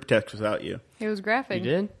had a group text without you. It was graphic. You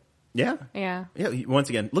did? Yeah. Yeah. Yeah. Once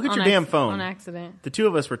again, look at your damn phone. On accident. The two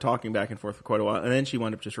of us were talking back and forth for quite a while, and then she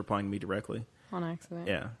wound up just replying to me directly. On accident.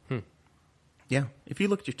 Yeah. Yeah. If you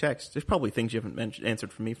look at your text, there's probably things you haven't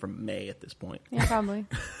answered from me from May at this point. Yeah, probably.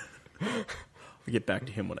 I'll get back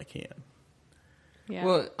to him when I can. Yeah.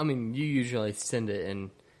 Well, I mean, you usually send it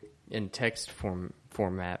in text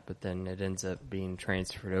format, but then it ends up being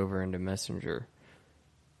transferred over into Messenger.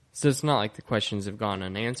 So it's not like the questions have gone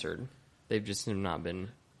unanswered. They've just not been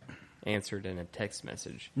answered in a text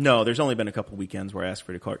message. No, there's only been a couple weekends where I asked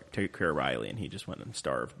for to take care of Riley, and he just went and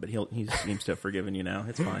starved. But he seems to have forgiven you now.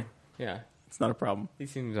 It's fine. Yeah. It's not a problem. He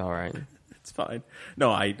seems all right. It's fine. No,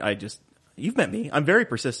 I just... You've met me. I'm very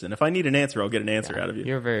persistent. If I need an answer, I'll get an answer out of you.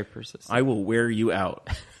 You're very persistent. I will wear you out.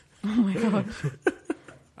 Oh my gosh.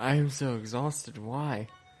 I am so exhausted. Why?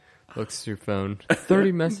 Looks through phone.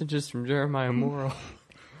 30 messages from Jeremiah Morrill.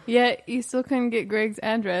 Yeah, you still couldn't get Greg's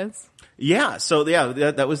address. Yeah, so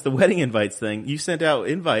that was the wedding invites thing. You sent out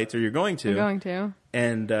invites, or you're going to. I'm going to.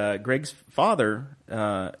 And Greg's father,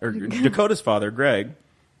 or Dakota's father, Greg,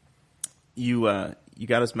 you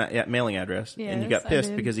got his mailing address, yes, and you got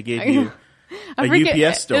pissed because he gave you a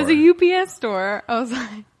UPS store. It was a UPS store. I was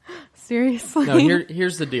like, seriously? No,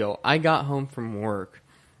 here's the deal. I got home from work,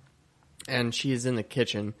 and she is in the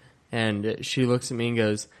kitchen, and she looks at me and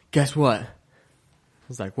goes, "Guess what?" I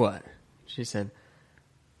was like, "What?" She said,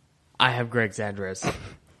 "I have Greg's address."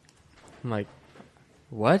 I'm like,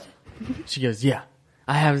 "What?" She goes, "Yeah,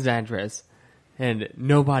 I have his address, and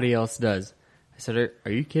nobody else does." I said,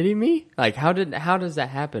 "Are you kidding me? Like, how does that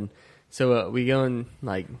happen?" So we go and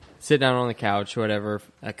like sit down on the couch or whatever.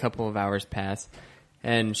 A couple of hours pass,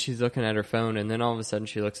 And she's looking at her phone, and then all of a sudden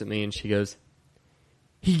she looks at me and she goes,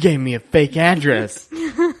 "He gave me a fake address.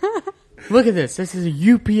 Look at this. This is a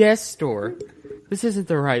UPS store. This isn't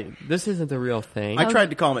the real thing." I tried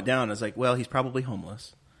to calm it down. I was like, well, he's probably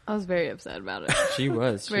homeless. I was very upset about it. She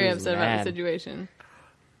was. Very upset about the situation.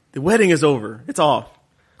 The wedding is over. It's off.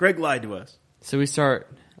 Greg lied to us. So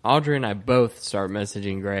Audrey and I both start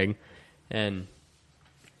messaging Greg, and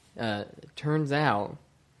turns out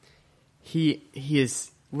he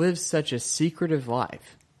lives such a secretive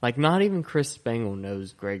life. Like, not even Chris Spangle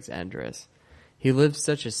knows Greg's address. He lives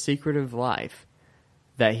such a secretive life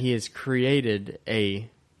that he has created a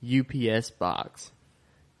UPS box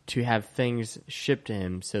to have things shipped to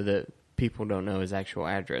him so that people don't know his actual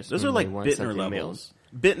address. Those are like Bittner levels.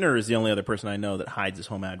 Bittner is the only other person I know that hides his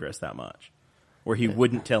home address that much, where he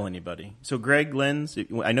wouldn't tell anybody. So, Greg Lenz,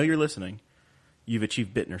 I know you're listening. You've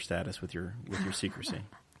achieved Bittner status with your secrecy.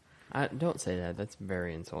 Don't say that. That's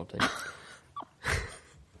very insulting.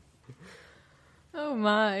 Oh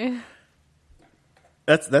my!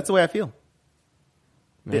 That's the way I feel.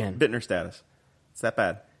 Man, Bittner status. It's that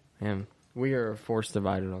bad. Man, we are force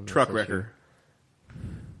divided on this Truck issue. wrecker.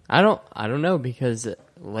 I don't know, because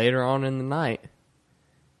later on in the night,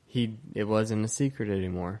 it wasn't a secret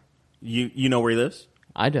anymore. You know where he lives?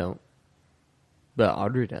 I don't, but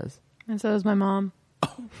Audrey does. And so does my mom.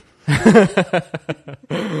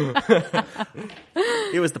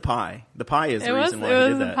 It was the pie. The pie is the reason why he It did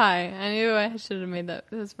was that. the pie. I knew I should have made that.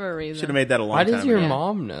 It was for a reason. Should have made that a long Why time does your ago.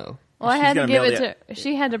 mom know? Well, I She's had to gonna give mail it to.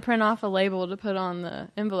 She had to print off a label to put on the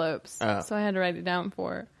envelopes, Oh. so I had to write it down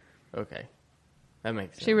for her. Okay, that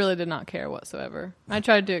makes sense. She really did not care whatsoever. I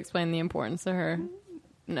tried to explain the importance to her.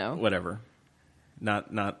 No, Whatever. Not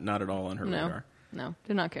at all on her radar. no,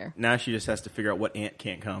 did not care. Now she just has to figure out what aunt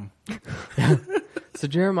can't come. So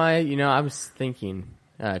Jeremiah, I was thinking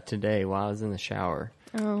today while I was in the shower.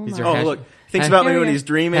 Oh These my! are Oh, look. Thinks about me when he's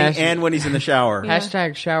dreaming and when he's in the shower. Yeah.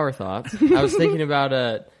 Hashtag shower thoughts. I was thinking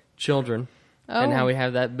about children and Oh. how we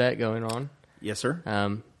have that bet going on. Yes, sir.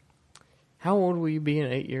 How old will you be in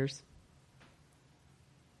 8 years?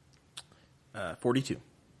 42.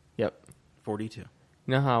 Yep. 42. You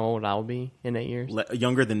know how old I'll be in 8 years?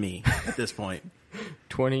 Younger than me at this point.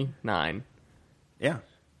 29. Yeah.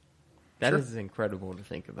 That Sure. is incredible to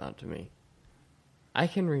think about to me. I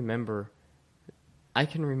can remember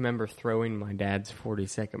throwing my dad's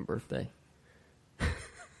 42nd birthday.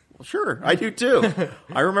 Well, sure. I do too.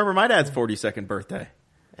 I remember my dad's 42nd birthday.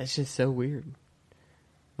 That's just so weird.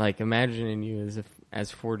 Like, imagining you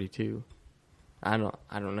as 42. I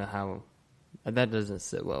don't know how. That doesn't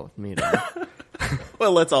sit well with me at all.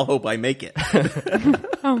 Well, let's all hope I make it.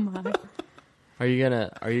 Oh my! Are you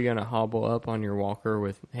gonna hobble up on your walker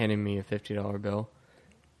with handing me a $50 bill?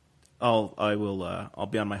 I'll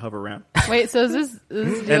be on my hover ramp. Wait, so does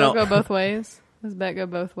this deal I'll- go both ways? Does bet go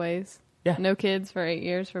both ways? Yeah. No kids for 8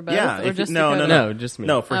 years for both? Yeah, or if- just no, Dakota? No, just me.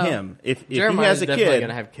 No, for Oh. him. If he Jeremiah's has a definitely kid,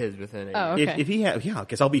 gonna have kids within 8 Oh, years. okay. if he has,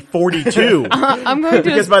 because I'll be 42. I'm going to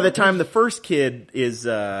Because by the time the first kid is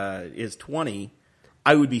 20,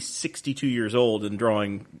 I would be 62 years old and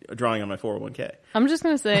drawing on my 401k. I'm just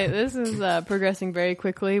going to say this is progressing very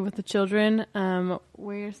quickly with the children.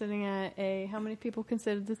 We're sitting at how many people can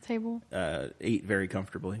sit at this table? 8 very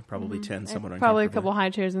comfortably, probably 10 somewhat uncomfortably. Probably a couple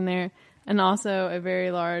high chairs in there, and also a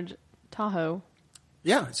very large Tahoe.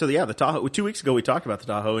 Yeah. So the Tahoe. 2 weeks ago we talked about the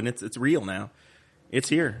Tahoe, and it's real now. It's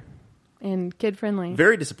here. And kid friendly.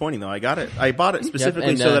 Very disappointing though. I bought it specifically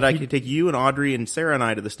and, so that I could take you and Audrey and Sarah and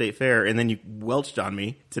I to the state fair, and then you welched on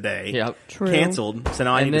me today. Yep. True. Canceled. So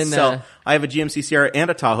now I And need to then, sell. I have a GMC Sierra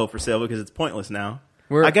and a Tahoe for sale because it's pointless now.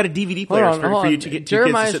 We're- I got a DVD Hold player on, hold for you on. to get 2 kids to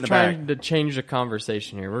Jeremiah's sit in the trying back. to change the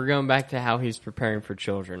conversation here. We're going back to how he's preparing for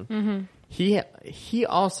children. Mm-hmm. He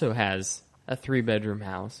also has a 3-bedroom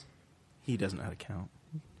house. He doesn't know how to count.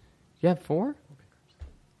 You have 4?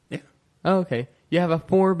 Yeah. Oh, okay. You have a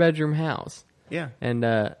 4-bedroom house, Yeah. and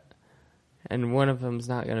one of them's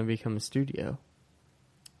not going to become a studio.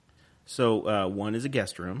 So one is a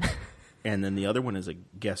guest room, and then the other one is a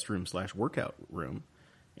guest room / workout room,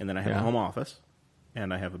 and then I have a Yeah. home office,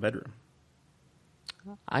 and I have a bedroom.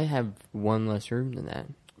 I have one less room than that.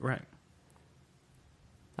 Right.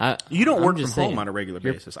 I'm You don't work from just home saying. on a regular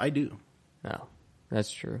You're- basis. I do. No,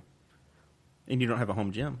 that's true. And you don't have a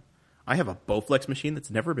home gym. I have a Bowflex machine that's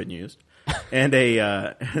never been used, and a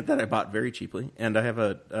that I bought very cheaply, and I have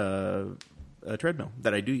a treadmill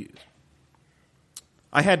that I do use.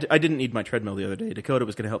 I didn't need my treadmill the other day. Dakota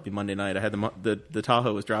was going to help me Monday night. I had the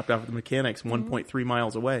Tahoe was dropped off at the mechanics 1.3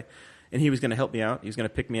 miles away, and he was going to help me out. He was going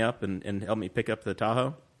to pick me up and help me pick up the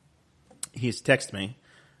Tahoe. He's texted me,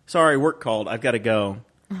 "Sorry, work called. I've got to go."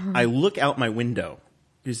 I look out my window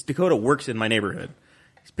because Dakota works in my neighborhood.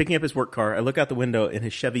 He's picking up his work car. I look out the window, and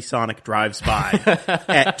his Chevy Sonic drives by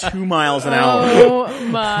at 2 miles an hour. Oh,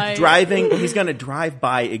 my. He's going to drive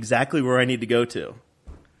by exactly where I need to go to.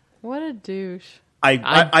 What a douche.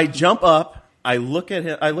 I jump up. I look at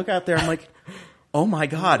him. I look out there. I'm like, oh, my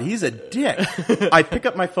God, he's a dick. I pick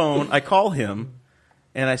up my phone. I call him,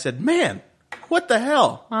 and I said, man, what the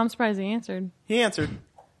hell? Well, I'm surprised he answered. He answered.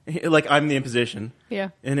 Like, I'm the imposition. Yeah.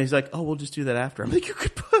 And he's like, oh, we'll just do that after. I'm like, you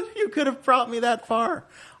could have brought me that far.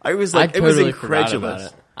 I was like, totally it was incredulous.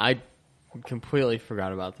 Forgot about it. I completely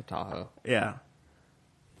forgot about the Tahoe. Yeah.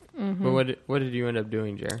 Mm-hmm. But what did you end up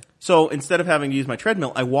doing, Jer? So instead of having to use my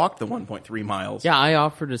treadmill, I walked the 1.3 miles. Yeah, I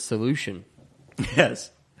offered a solution. Yes.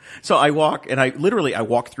 So I walk, and I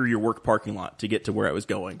walked through your work parking lot to get to where I was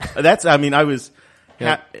going. I was...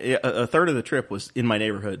 a third of the trip was in my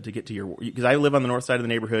neighborhood to get to your, because I live on the north side of the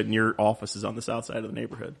neighborhood and your office is on the south side of the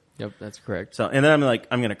neighborhood. Yep, that's correct. So, and then I'm like,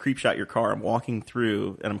 I'm going to creep shot your car. I'm walking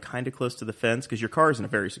through, and I'm kind of close to the fence because your car is in a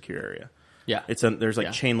very secure area. Yeah, there's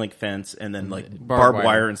like chain link fence and then like barbed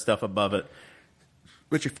wire and stuff above it.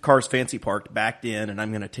 Which your car's fancy parked, backed in, and I'm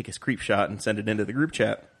going to take his creep shot and send it into the group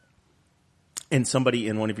chat. And somebody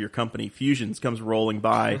in one of your company fusions comes rolling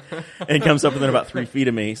by and comes up within about 3 feet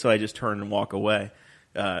of me. So I just turn and walk away.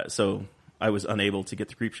 So I was unable to get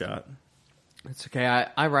the creep shot. It's okay.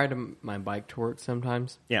 I ride my bike to work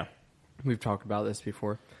sometimes. Yeah. We've talked about this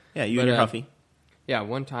before. Yeah, and your Huffy. Yeah,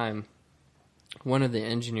 one time, one of the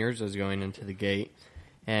engineers was going into the gate,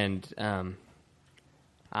 and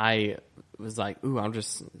I was like, ooh, I'll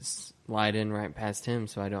just slide in right past him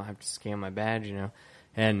so I don't have to scan my badge,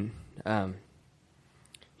 And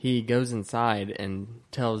he goes inside and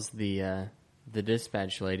tells the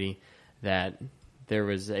dispatch lady that there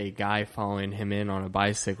was a guy following him in on a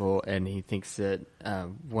bicycle, and he thinks that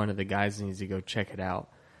one of the guys needs to go check it out.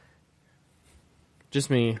 Just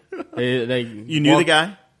me. You knew the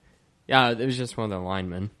guy? Yeah, it was just one of the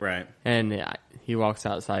linemen. Right. And he walks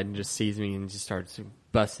outside and just sees me and just starts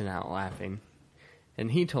busting out laughing. And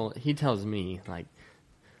he tells me, like,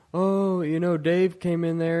 oh, Dave came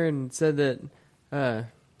in there and said that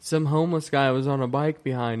some homeless guy was on a bike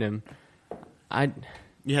behind him.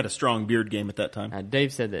 You had a strong beard game at that time.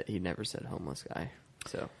 Dave said that he never said homeless guy.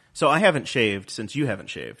 So I haven't shaved since you haven't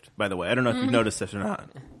shaved, by the way. I don't know if you've noticed this or not.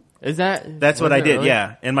 Is that... That's what I did, really?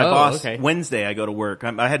 yeah. And my boss, okay. Wednesday I go to work.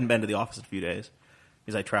 I hadn't been to the office in a few days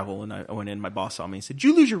because I travel, and I went in. My boss saw me and said, did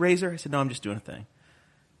you lose your razor? I said, no, I'm just doing a thing.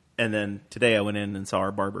 And then today I went in and saw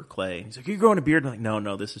our barber, Clay. He's like, are you growing a beard? I'm like,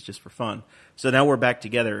 no, this is just for fun. So now we're back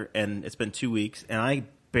together, and it's been 2 weeks, and I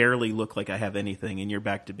barely look like I have anything, and you're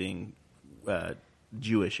back to being...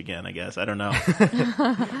 Jewish again, I guess. I don't know.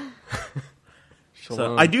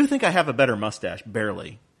 So I do think I have a better mustache,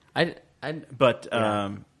 barely. But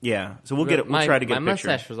yeah. So we'll get it. We'll try to get a picture. My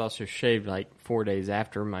mustache was also shaved like 4 days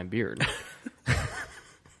after my beard.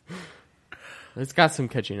 It's got some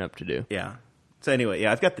catching up to do. Yeah. So anyway,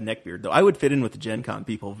 yeah, I've got the neck beard though. I would fit in with the Gen Con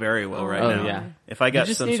people very well right now. Yeah. If I got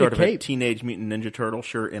some sort of a Teenage Mutant Ninja Turtle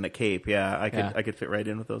shirt and a cape, I could fit right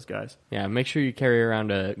in with those guys. Yeah, make sure you carry around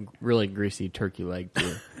a really greasy turkey leg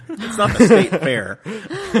too. It's not the state fair.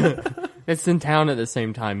 It's in town at the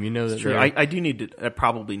same time. You know that. True. I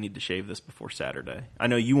probably need to shave this before Saturday. I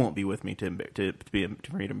know you won't be with me for me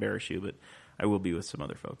to embarrass you, but I will be with some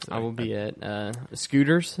other folks. I will be at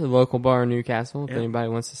Scooters, the local bar in Newcastle, if anybody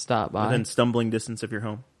wants to stop by. Within stumbling distance of your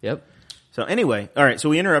home. Yep. So anyway, all right, so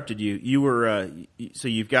we interrupted you. You were, so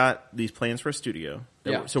you've got these plans for a studio.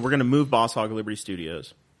 Yeah. So we're going to move Boss Hog Liberty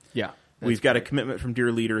Studios. Yeah. We've got a commitment from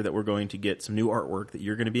Dear Leader that we're going to get some new artwork that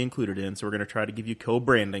you're going to be included in. So we're going to try to give you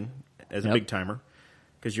co-branding as a big timer.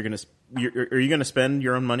 Because are you going to spend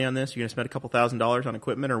your own money on this? You're going to spend a couple $1,000s on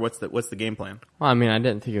equipment, or what's the game plan? Well, I mean, I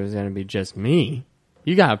didn't think it was going to be just me.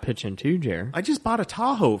 You got to pitch in too, Jer. I just bought a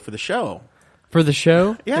Tahoe for the show. For the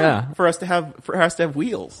show? Yeah. For us to have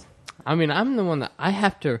wheels. I mean, I'm the one that I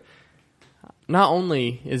have to. Not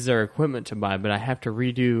only is there equipment to buy, but I have to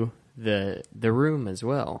redo the room as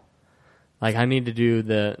well. Like, I need to do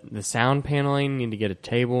the sound paneling. Need to get a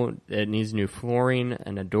table. It needs new flooring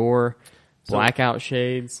and a door. Blackout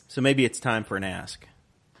shades. So maybe it's time for an ask.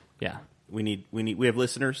 Yeah. We have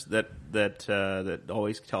listeners that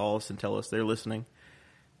always call us and tell us they're listening.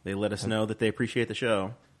 They let us know that they appreciate the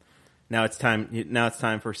show. Now it's time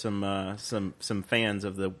for some fans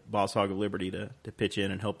of the Boss Hog of Liberty to pitch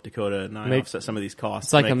in and help Dakota and I offset some of these costs.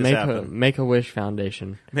 It's like a Make-A-Wish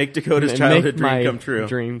Foundation. Make Dakota's childhood dream come true.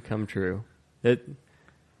 Dream come true.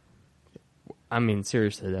 I mean,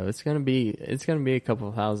 seriously though, it's gonna be a couple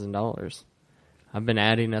of $1,000s. I've been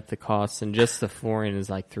adding up the costs, and just the flooring is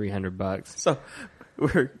like $300. So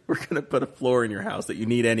we're going to put a floor in your house that you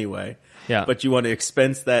need anyway. Yeah. But you want to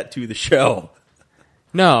expense that to the show.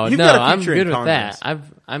 No, You've no, got a I'm future in good with Congress. that.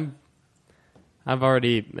 I've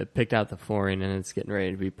already picked out the flooring and it's getting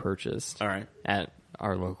ready to be purchased. All right. At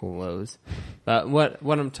our local Lowe's. But what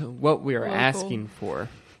we are Local. asking for,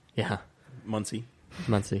 yeah, Muncie.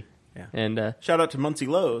 Muncie. Yeah. And Shout out to Muncie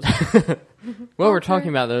Lowe's. what we're talking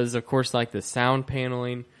about though is, of course, like the sound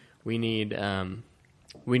paneling. We need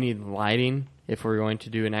lighting if we're going to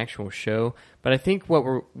do an actual show. But I think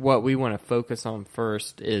what we want to focus on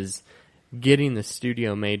first is getting the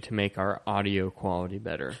studio made to make our audio quality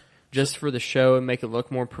better. Just for the show and make it look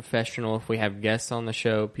more professional. If we have guests on the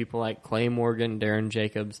show, people like Clay Morgan, Darren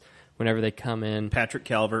Jacobs, whenever they come in. Patrick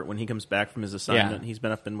Calvert, when he comes back from his assignment, Yeah. he's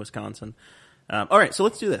been up in Wisconsin. All right, so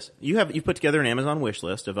let's do this. You put together an Amazon wish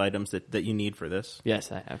list of items that you need for this. Yes,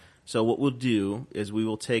 I have. So what we'll do is we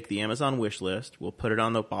will take the Amazon wish list, we'll put it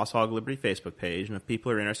on the Boss Hog Liberty Facebook page, and if people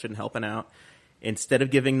are interested in helping out, instead of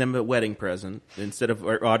giving them a wedding present, instead of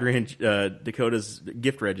Audrey and Dakota's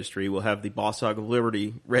gift registry, we'll have the Boss Hog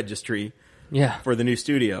Liberty registry Yeah. for the new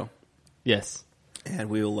studio. Yes. And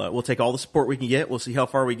we'll take all the support we can get. We'll see how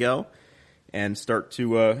far we go, and start to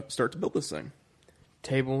build this thing.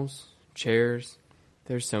 Tables, chairs.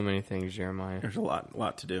 There's so many things, Jeremiah. There's a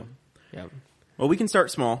lot to do. Yep. Well, we can start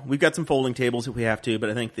small. We've got some folding tables if we have to, but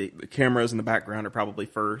I think the cameras in the background are probably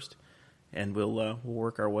first, and we'll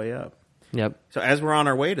work our way up. Yep. So as we're on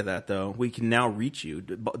our way to that, though, we can now reach you.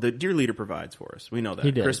 The Dear Leader provides for us. We know that. He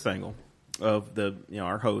does. Chris Spangle, of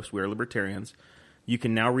our host, We Are Libertarians. You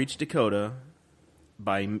can now reach Dakota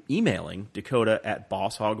by emailing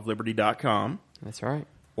dakota@bosshogliberty.com, That's right.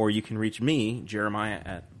 or you can reach me,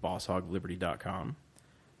 Jeremiah@bosshogliberty.com.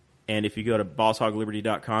 And if you go to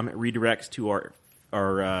bosshogliberty.com, it redirects to our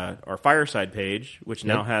fireside page, which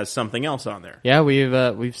now Yep. has something else on there. Yeah,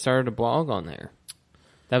 we've started a blog on there.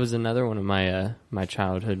 That was another one of my my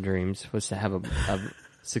childhood dreams, was to have a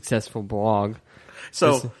successful blog.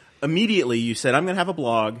 So immediately you said, I'm going to have a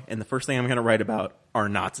blog, and the first thing I'm going to write about are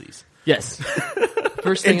Nazis. Yes.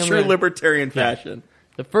 First thing In I'm true gonna- libertarian fashion.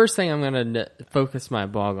 The first thing I'm going to focus my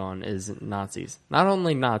blog on is Nazis. Not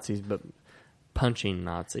only Nazis, but punching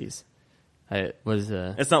Nazis.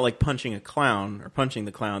 It's not like punching a clown or punching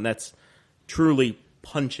the clown. That's truly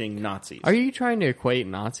punching Nazis. Are you trying to equate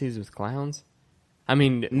Nazis with clowns? I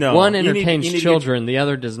mean, No. one You need- entertains you need to children, the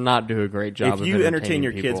other does not do a great job If of you entertain entertaining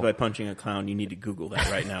your people. kids by punching a clown, you need to Google that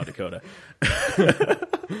right now, Dakota.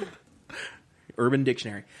 Urban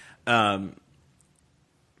Dictionary. What?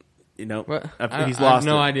 He's I lost have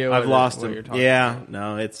no it. idea I've lost what him. you're talking yeah, about.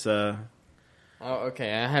 no, it's Oh,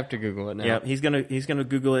 okay. I have to Google it now. yeah. He's gonna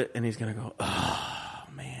Google it, and he's gonna go, oh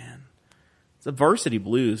man, it's a Varsity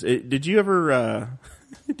Blues. Did you ever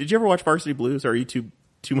watch Varsity Blues? Or are you too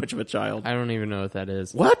much of a child? I don't even know what that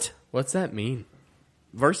is. What? What's that mean?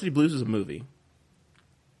 Varsity Blues is a movie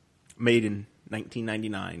made in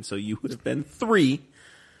 1999, so you would have been 3.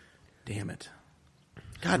 Damn it.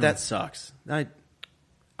 God, that sucks. I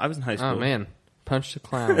was in high school. Oh, man. Punch the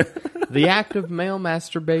clown. The act of male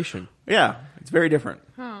masturbation. Yeah, it's very different.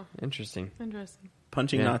 Oh, Interesting. interesting.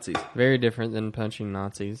 Punching Yeah. Nazis. Very different than punching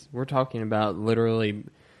Nazis. We're talking about literally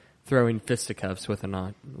throwing fisticuffs with a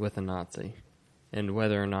Nazi. And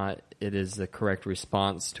whether or not it is the correct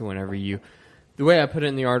response to whenever you... The way I put it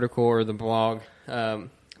in the article or the blog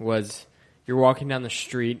was you're walking down the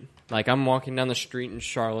street. Like I'm walking down the street in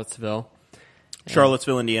Charlottesville.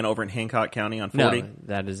 Charlottesville, Indiana, over in Hancock County on 40. No,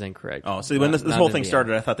 that is incorrect. Oh, see, when this Not whole thing Indiana.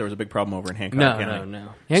 started, I thought there was a big problem over in Hancock No, County. no.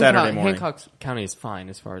 Saturday morning. Hancock County is fine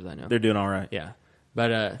as far as I know. They're doing all right. Yeah,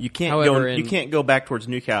 but You can't however, go. in- You can't go back towards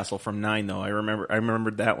Newcastle from 9 though. I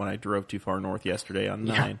remembered that when I drove too far north yesterday on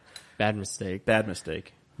 9. Yeah, bad mistake. Bad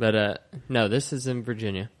mistake. But no, this is in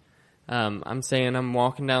Virginia. I'm saying I'm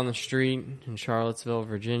walking down the street in Charlottesville,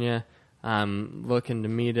 Virginia. I'm looking to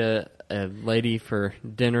meet a lady for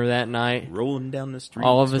dinner that night. Rolling down the street.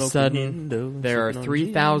 All of a smoking sudden, Indos, there are sipping on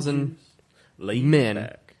 3,000 Jesus, laid men,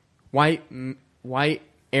 back. white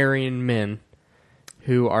Aryan men,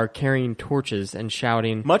 who are carrying torches and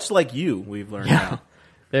shouting. Much like you, we've learned Yeah, now.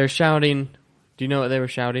 they're shouting. Do you know what they were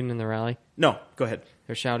shouting in the rally? No, go ahead.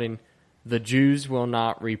 They're shouting, "The Jews will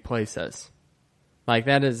not replace us." Like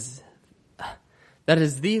that is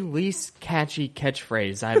the least catchy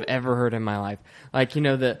catchphrase I've ever heard in my life. Like, you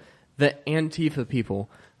know, the Antifa people,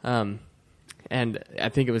 and I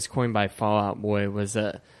think it was coined by Fallout Boy, was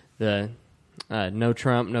the no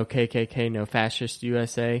Trump, no KKK, no fascist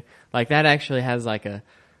USA. Like that actually has like a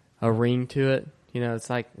ring to it. You know, it's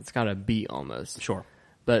like it's got a beat almost. Sure.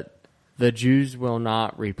 But the Jews will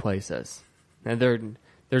not replace us. And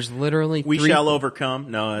There's literally We shall overcome.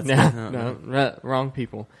 No, that's no, wrong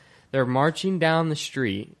people. They're marching down the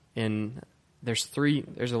street, and there's a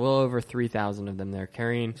little over 3,000 of them. They're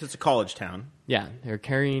carrying. It's a college town. Yeah, they're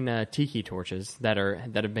carrying tiki torches that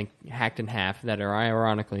have been hacked in half, that are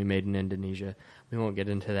ironically made in Indonesia. We won't get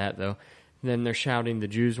into that though. Then they're shouting, "The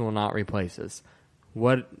Jews will not replace us."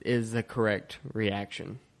 What is the correct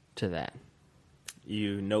reaction to that?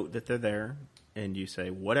 You note that they're there, and you say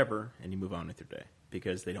whatever, and you move on with your day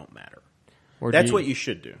because they don't matter. Or That's what you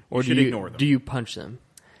should do. You should ignore them. Do you punch them?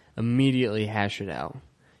 Immediately hash it out.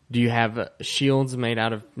 Do you have shields made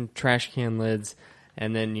out of trash can lids,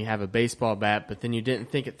 and then you have a baseball bat, but then you didn't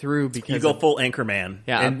think it through because you go full Anchorman.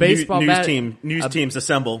 Yeah, and a baseball bat. News teams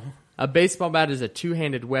assemble. A baseball bat is a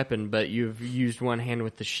two-handed weapon, but you've used one hand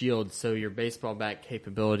with the shield, so your baseball bat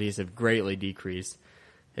capabilities have greatly decreased.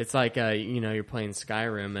 It's like you're playing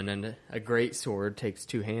Skyrim, and then a great sword takes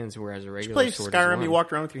two hands, whereas a regular sword is Skyrim? one. You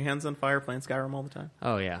walked around with your hands on fire playing Skyrim all the time?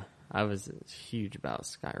 Oh yeah, I was huge about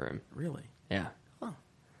Skyrim. Really? Yeah, Huh.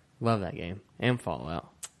 love that game and Fallout.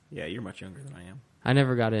 Yeah, you're much younger than I am. I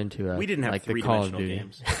never got into We didn't have like the Call of three-dimensional Duty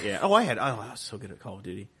games. Yeah. Oh, I was so good at Call of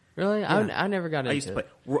Duty. Really? Yeah. I never got into it. I used to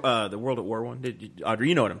play the World at War one. Audrey,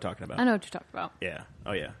 you know what I'm talking about. I know what you're talking about. Yeah.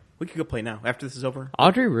 Oh, yeah. We could go play now after this is over.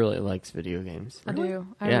 Audrey really likes video games. I do.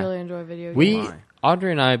 I Yeah. really enjoy video games.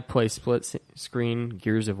 Audrey and I play split screen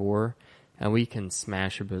Gears of War, and we can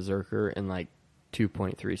smash a berserker in like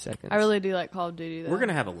 2.3 seconds. I really do like Call of Duty, though. We're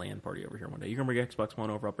gonna have a LAN party over here one day. You're gonna bring Xbox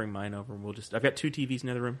One over. I'll bring mine over, and I've got 2 TVs in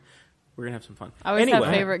the other room. We're gonna have some fun. I always anyway,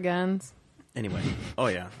 have favorite guns. Anyway, oh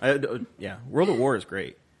yeah, yeah. World at War is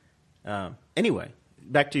great. Anyway,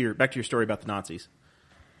 back to your story about the Nazis.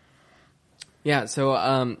 Yeah.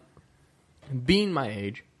 So, being my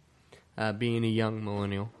age, being a young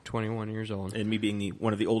millennial, 21 years old, And me being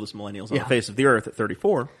one of the oldest millennials on the face of the earth at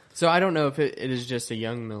 34. So I don't know if it is just a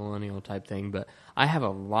young millennial type thing, but I have a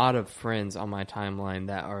lot of friends on my timeline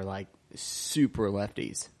that are like super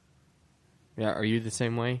lefties. Yeah, are you the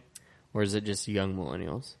same way, or is it just young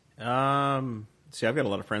millennials? See, I've got a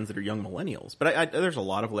lot of friends that are young millennials, but there's a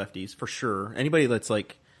lot of lefties for sure. Anybody that's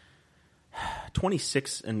like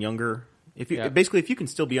 26 and younger, if you can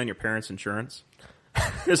still be on your parents' insurance,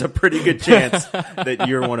 there's a pretty good chance that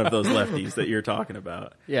you're one of those lefties that you're talking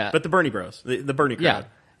about. Yeah. But the Bernie bros, the Bernie crowd. Yeah,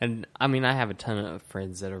 and I mean I have a ton of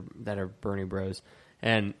friends that are Bernie bros,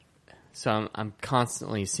 and so I'm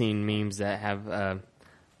constantly seeing memes that have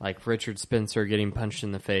like Richard Spencer getting punched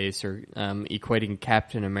in the face, or equating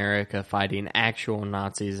Captain America fighting actual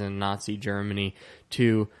Nazis in Nazi Germany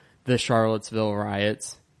to the Charlottesville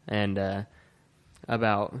riots, and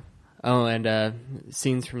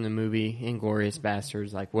scenes from the movie Inglourious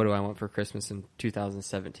Basterds, like what do I want for Christmas in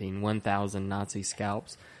 2017? 1,000 Nazi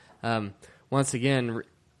scalps. Once again,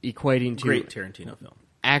 equating to Great Tarantino film.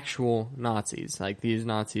 actual Nazis. Like these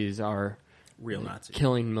Nazis are Real Nazis.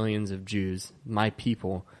 killing millions of Jews. My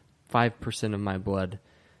people, 5% of my blood.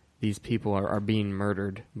 These people are being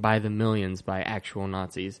murdered by the millions by actual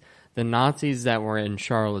Nazis. The Nazis that were in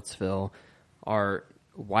Charlottesville are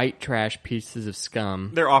white trash pieces of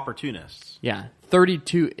scum. They're opportunists. Yeah,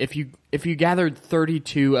 32. If you gathered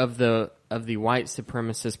 32 of the white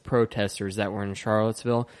supremacist protesters that were in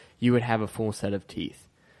Charlottesville, you would have a full set of teeth.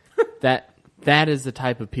 That is the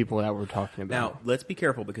type of people that we're talking about. Now, let's be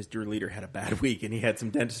careful because your leader had a bad week and he had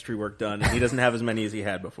some dentistry work done and he doesn't have as many as he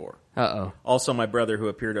had before. Uh-oh. Also, my brother, who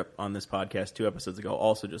appeared up on this podcast 2 episodes ago,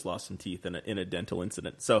 also just lost some teeth in a dental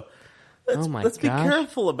incident. So let's be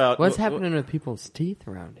careful about what's happening with people's teeth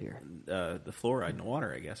around here. The fluoride in the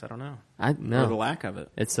water, I guess. I don't know. No. Or the lack of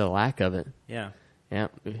it. It's the lack of it. Yeah. Yeah.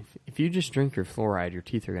 If you just drink your fluoride, your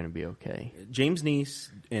teeth are going to be okay. James Neese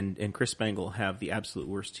and Chris Spangle have the absolute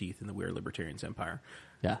worst teeth in the We Are Libertarians empire.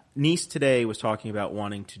 Yeah. Neese today was talking about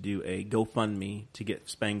wanting to do a GoFundMe to get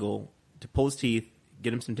Spangle to pull his teeth,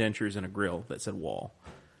 get him some dentures and a grill that said Wall.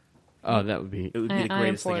 Oh, that would be... It would be the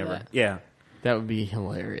greatest thing ever. that. Yeah. That would be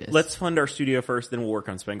hilarious. Let's fund our studio first, then we'll work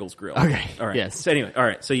on Spangle's grill. Okay. All right. Yes. So anyway, all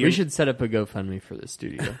right. So we should set up a GoFundMe for the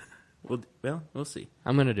studio. we'll see.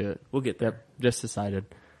 I'm going to do it. We'll get there. Yep. Just decided.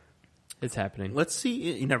 It's happening. Let's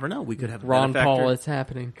see. You never know. We could have a Ron benefactor. Paul, it's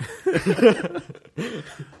happening.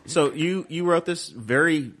 So you wrote this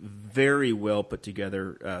very, very well put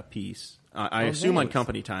together piece. I assume on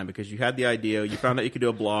company time because you had the idea. You found out you could do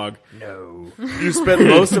a blog. No. You spent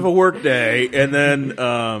most of a work day, and then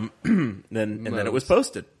it was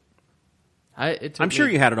posted. I'm sure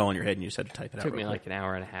you had it all in your head, and you just had to type it out. It took me real like quick. an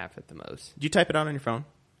hour and a half at the most. Did you type it out on your phone?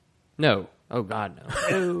 No. Oh, God,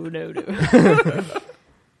 no. No.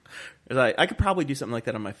 I could probably do something like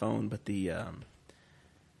that on my phone, but the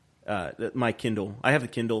my Kindle. I have the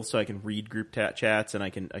Kindle so I can read group chats and I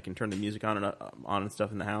can turn the music on and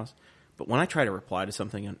stuff in the house. But when I try to reply to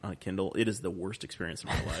something on a Kindle, it is the worst experience of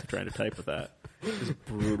my life trying to type with that. It's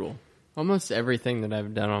brutal. Almost everything that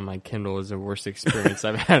I've done on my Kindle is the worst experience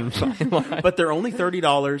I've had in my life. But they're only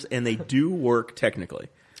 $30 and they do work technically.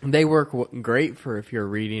 They work great for if you're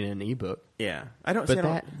reading an ebook. Yeah.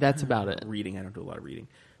 That's about it. Reading, I don't do a lot of reading.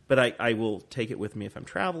 But I will take it with me if I'm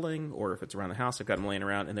traveling or if it's around the house. I've got them laying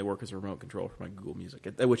around and they work as a remote control for my Google Music,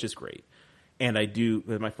 which is great. And I do,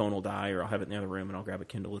 my phone will die or I'll have it in the other room and I'll grab a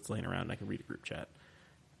Kindle that's laying around and I can read a group chat.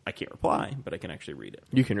 I can't reply, but I can actually read it.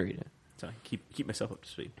 You can read it. So I keep myself up to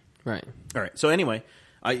speed. Right. All right. So anyway,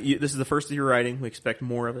 this is the first of your writing. We expect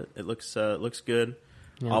more of it. It looks good.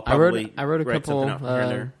 Yeah. I'll probably I wrote a write couple something out here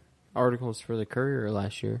and there. articles for the Courier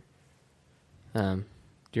last year. Do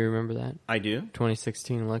you remember that? I do.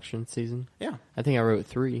 2016 election season? Yeah. I think I wrote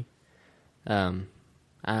 3.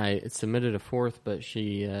 I submitted a 4th, but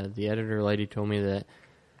the editor lady told me that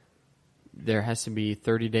there has to be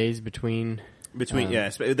 30 days between.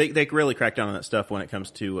 Yes, they really crack down on that stuff when it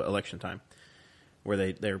comes to election time,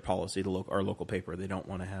 where their policy, our local paper, they don't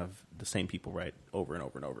want to have the same people write over and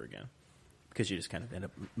over and over again, because you just kind of end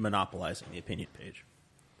up monopolizing the opinion page.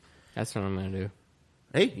 That's what I'm going to do.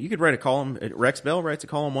 Hey, you could write a column. Rex Bell writes a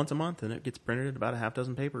column once a month, and it gets printed in about a half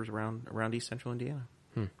dozen papers around East Central Indiana.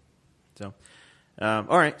 So,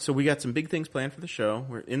 all right. So we got some big things planned for the show.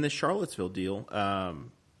 We're in this Charlottesville deal.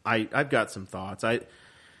 I've got some thoughts.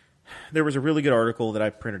 There was a really good article that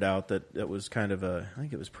I printed out that was kind of I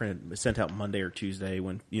think it was sent out Monday or Tuesday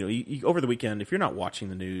when, you over the weekend, if you're not watching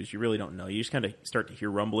the news, you really don't know. You just kind of start to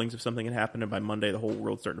hear rumblings of something had happened, and by Monday, the whole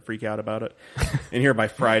world's starting to freak out about it. And here by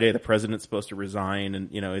Friday, the president's supposed to resign, and,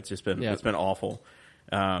 it's just been, It's been awful.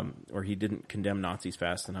 Or he didn't condemn Nazis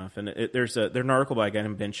fast enough. And there's an article by a guy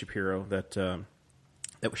named Ben Shapiro that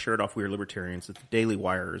was shared off We Are Libertarians. It's the Daily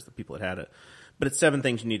Wire is the people that had it. But it's 7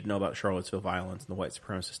 things you need to know about Charlottesville violence and the white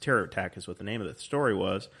supremacist terror attack is what the name of the story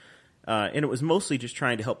was. And it was mostly just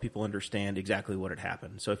trying to help people understand exactly what had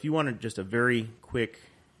happened. So if you wanted just a very quick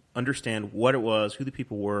understand what it was, who the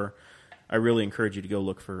people were, I really encourage you to go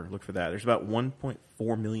look for that. There's about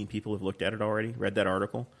 1.4 million people have looked at it already, read that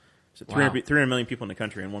article. So 300 million people in the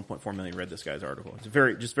country and 1.4 million read this guy's article. It's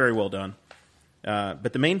very well done.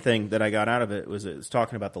 But the main thing that I got out of it was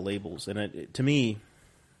talking about the labels. And to me,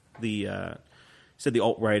 said the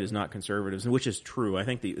alt-right is not conservatives, which is true. I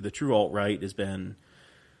think the true alt-right has been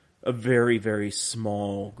a very, very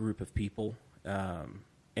small group of people.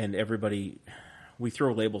 And everybody, we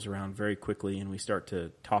throw labels around very quickly and we start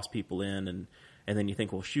to toss people in and then you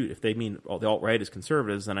think, well, shoot, if they mean the alt-right is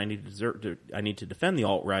conservatives, then I need to defend the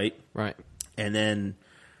alt-right. Right. And then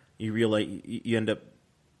you realize you end up,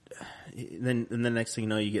 then the next thing you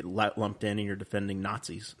know, you get lumped in and you're defending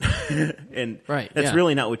Nazis. And that's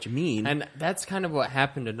really not what you mean. And that's kind of what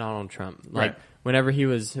happened to Donald Trump. Like, whenever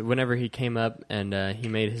he came up and he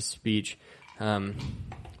made his speech,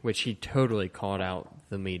 which he totally called out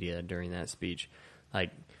the media during that speech.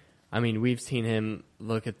 Like, I mean, we've seen him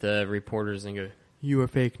look at the reporters and go, "You are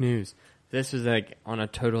fake news." This was like on a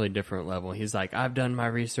totally different level. He's like, "I've done my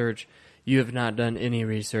research. You have not done any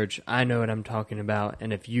research. I know what I'm talking about.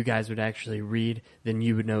 And if you guys would actually read, then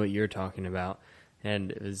you would know what you're talking about."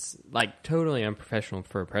 And it was like totally unprofessional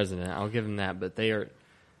for a president. I'll give him that. But the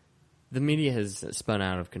media has spun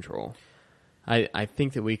out of control. I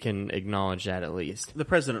think that we can acknowledge that at least. The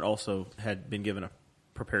president also had been given a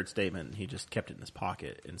prepared statement, and he just kept it in his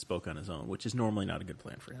pocket and spoke on his own, which is normally not a good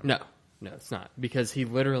plan for him. No, it's not. Because he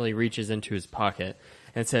literally reaches into his pocket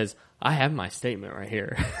and says, "I have my statement right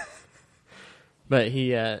here." But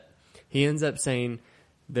he ends up saying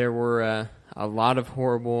there were a lot of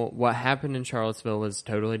what happened in Charlottesville was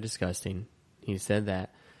totally disgusting. He said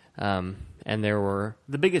that. And there were...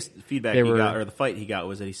 The biggest feedback got, or the fight he got,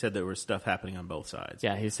 was that he said there was stuff happening on both sides.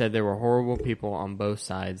 Yeah, he said there were horrible people on both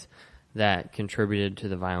sides that contributed to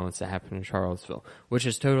the violence that happened in Charlottesville, which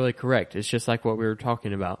is totally correct. It's just like what we were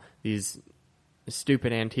talking about. These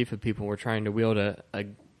stupid Antifa people were trying to wield a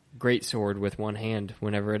great sword with one hand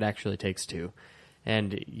whenever it actually takes two.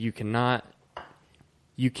 And you can't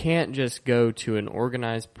just go to an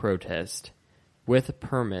organized protest with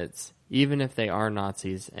permits, even if they are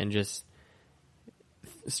Nazis, and just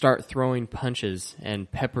start throwing punches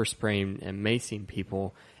and pepper spraying and macing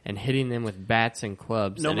people and hitting them with bats and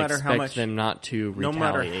clubs and expect them not to retaliate. No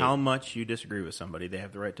matter how much you disagree with somebody, they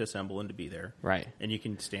have the right to assemble and to be there. Right. And you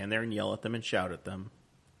can stand there and yell at them and shout at them.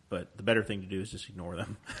 But the better thing to do is just ignore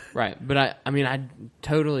them. Right. But I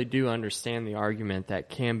totally do understand the argument that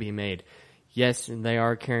can be made. Yes, they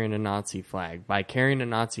are carrying a Nazi flag. By carrying a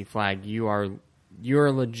Nazi flag, you are you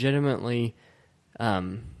are legitimately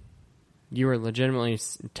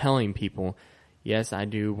telling people, yes, I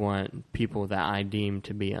do want people that I deem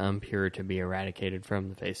to be impure to be eradicated from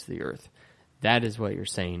the face of the earth. That is what you're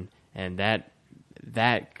saying, and that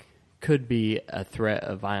could be a threat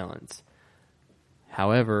of violence.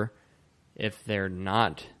 However, if they're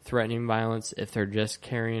not threatening violence, if they're just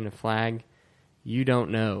carrying a flag, you don't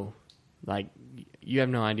know. Like, you have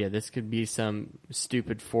no idea. This could be some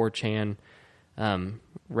stupid 4chan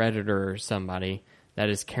Redditor or somebody that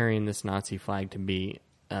is carrying this Nazi flag to be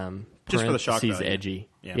just for the shock value. Edgy.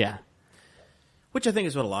 Yeah. Which I think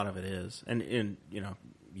is what a lot of it is. And you know,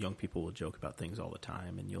 young people will joke about things all the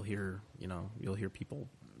time, and you'll hear people,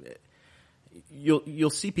 you'll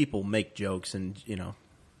see people make jokes and, you know,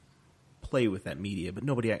 play with that media, but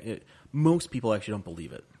most people actually don't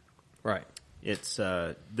believe it. Right. It's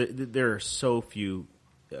there are so few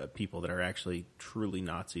people that are actually truly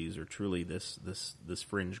Nazis or truly this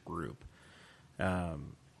fringe group.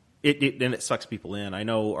 And it sucks people in. I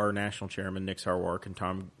know our national chairman Nick Sarwark and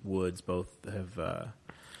Tom Woods both have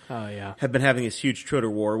been having this huge Twitter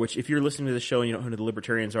war. Which, if you're listening to the show and you don't know who the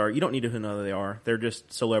libertarians are, you don't need to know who they are. They're just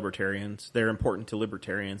celebritarians. They're important to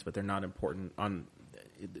libertarians, but they're not important on.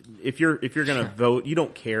 If you're going to vote, you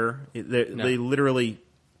don't care. They literally.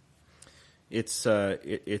 It's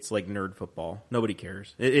like nerd football. Nobody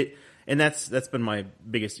cares. And that's been my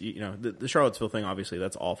biggest. You know, the Charlottesville thing. Obviously,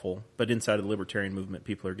 that's awful. But inside of the libertarian movement,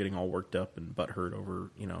 people are getting all worked up and butthurt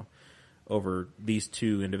over these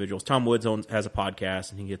two individuals. Tom Woods has a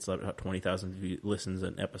podcast, and he gets about 20,000 listens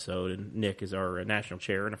an episode. And Nick is our national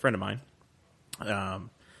chair and a friend of mine.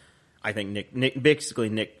 I think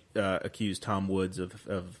Nick accused Tom Woods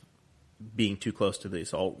of being too close to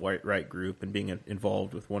this alt-right group and being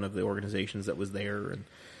involved with one of the organizations that was there. And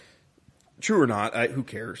true or not, who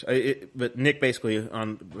cares? But Nick basically,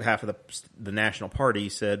 on behalf of the National Party,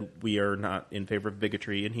 said we are not in favor of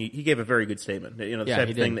bigotry, and he gave a very good statement. You know, the type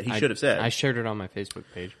of thing that he should have said. I shared it on my Facebook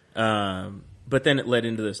page. But then it led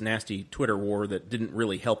into this nasty Twitter war that didn't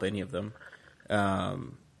really help any of them.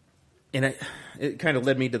 And it kind of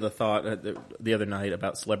led me to the thought the other night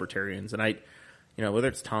about celebritarians. And whether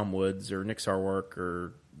it's Tom Woods or Nick Sarwark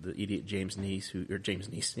or the idiot James Neese,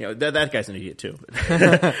 that guy's an idiot too.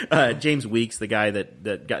 James Weeks, the guy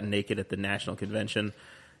that got naked at the national convention,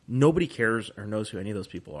 nobody cares or knows who any of those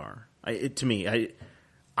people are. I'm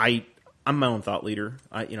my own thought leader.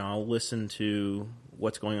 I'll listen to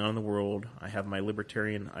what's going on in the world. I have my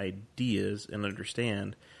libertarian ideas and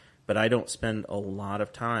understand. But I don't spend a lot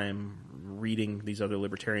of time reading these other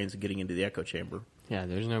libertarians and getting into the echo chamber. Yeah,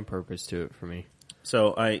 there's no purpose to it for me.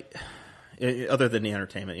 So other than the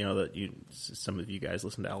entertainment, some of you guys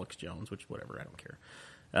listen to Alex Jones, which whatever, I don't care.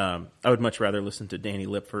 I would much rather listen to Danny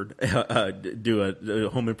Lipford do a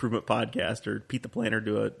home improvement podcast, or Pete the Planner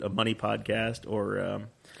do a money podcast, or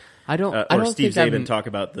Steve Zabin talk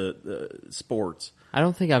about the sports. I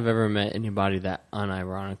don't think I've ever met anybody that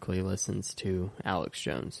unironically listens to Alex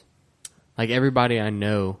Jones. Like, everybody I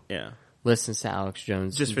know listens to Alex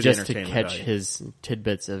Jones just to catch his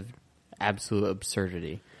tidbits of absolute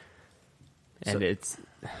absurdity. And it's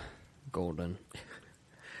golden.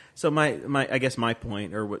 So I guess my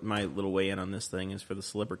point, or what my little weigh in on this thing, is for the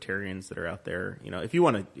libertarians that are out there. If you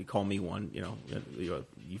want to call me one,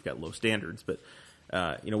 you've got low standards, but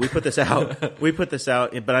we put this out.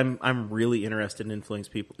 But I'm really interested in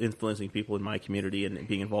influencing people in my community and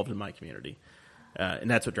being involved in my community, and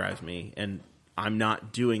that's what drives me. And I'm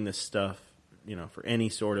not doing this stuff, for any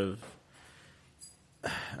sort of.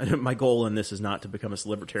 My goal in this is not to become a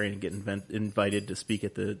libertarian and get invited to speak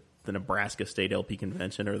at the Nebraska State LP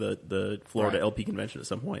Convention or the Florida LP Convention at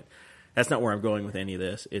some point. That's not where I'm going with any of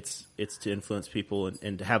this. It's to influence people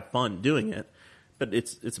and to have fun doing it. But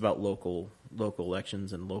it's about local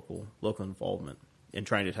elections and local involvement and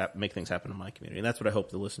trying to make things happen in my community. And that's what I hope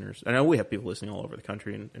the listeners. I know we have people listening all over the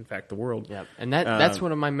country and, in fact, the world. Yeah, and that's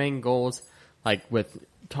one of my main goals. Like, with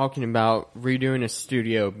talking about redoing a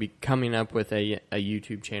studio, coming up with a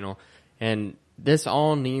YouTube channel, and this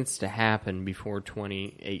all needs to happen before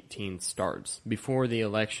 2018 starts, before the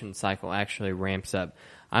election cycle actually ramps up.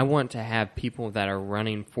 I want to have people that are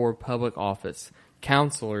running for public office,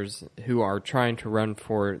 counselors who are trying to run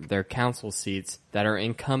for their council seats that are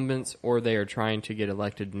incumbents or they are trying to get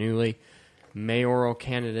elected newly, mayoral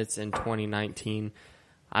candidates in 2019.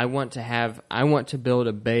 I want to build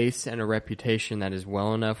a base and a reputation that is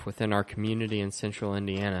well enough within our community in central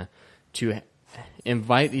Indiana to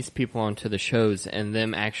invite these people onto the shows and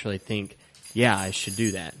them actually think, yeah, I should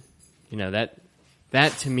do that.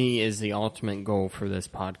 That to me is the ultimate goal for this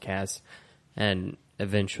podcast and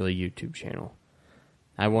eventually YouTube channel.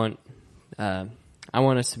 I want I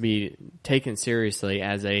want us to be taken seriously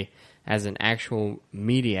as an actual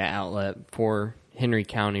media outlet for Henry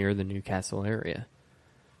County or the Newcastle area.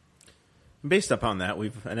 Based upon that,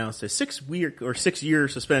 we've announced a 6-year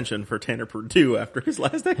suspension for Tanner Purdue after his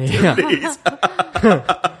last activities.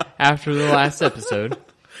 After the last episode.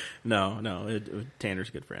 No, Tanner's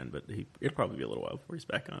a good friend, but it'll probably be a little while before he's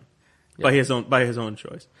back on by his own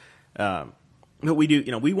choice. But we do,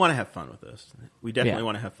 we want to have fun with this. We definitely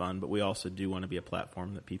want to have fun, but we also do want to be a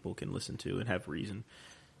platform that people can listen to and have reason.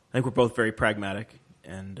 I think we're both very pragmatic,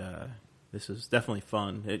 and this is definitely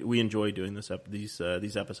fun. We enjoy doing these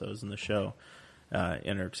episodes in the show,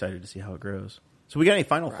 and are excited to see how it grows. So, we got any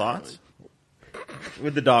final thoughts?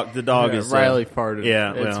 With the dog, is Riley farted.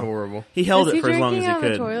 Yeah, it's horrible. He held it for as long as he could. Is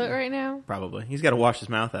he drinking on the toilet right now? Probably. He's got to wash his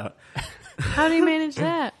mouth out. How do you manage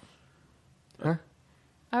that? Huh?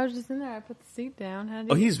 I was just in there. I put the seat down. How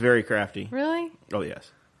did Oh, he's very crafty. Really? Oh, yes.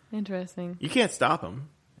 Interesting. You can't stop him.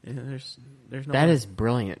 There's no. That way. is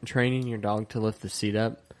brilliant. Training your dog to lift the seat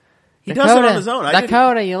up. He does it on his own.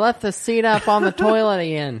 Dakota, you left the seat up on the toilet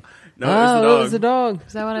again. No, it was the dog.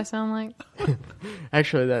 Is that what I sound like?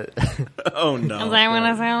 Actually, that. Oh no. Is that what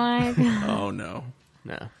I sound like? Oh no.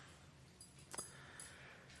 No.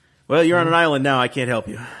 Well, you're on an island now. I can't help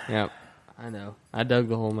you. Yep. I know. I dug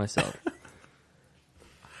the hole myself.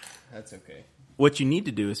 That's okay. What you need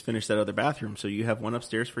to do is finish that other bathroom, so you have one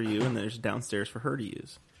upstairs for you, and there's downstairs for her to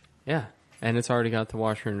use. Yeah, and it's already got the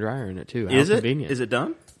washer and dryer in it too. How Is it? convenient. Is it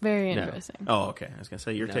done? Very No. interesting. Oh, okay. I was gonna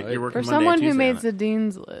say you're working For Monday someone and who Tuesday made on it. the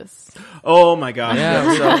dean's list. Oh my gosh! Yeah,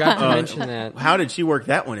 we So, forgot to mention that. How did she work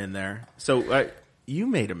that one in there? So you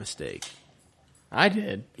made a mistake. I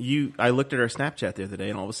did. I looked at our Snapchat the other day,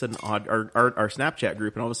 and all of a sudden, our Snapchat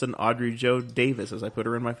group, and all of a sudden, Audrey Jo Davis, as I put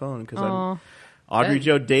her in my phone, because Audrey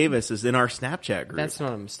Jo Davis is in our Snapchat group. That's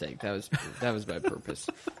not a mistake. That was by purpose.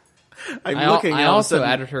 I'm looking. I and all of a also sudden-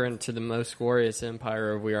 added her into the most glorious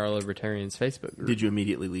empire of We Are Libertarians Facebook group. Did you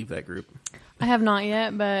immediately leave that group? I have not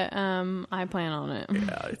yet, but I plan on it.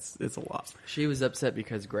 Yeah, it's a lot. She was upset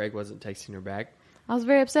because Greg wasn't texting her back. I was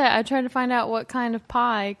very upset. I tried to find out what kind of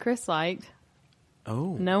pie Chris liked.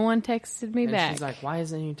 Oh, No one texted me And back. she's like, "Why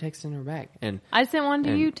isn't he texting her back?" And I sent one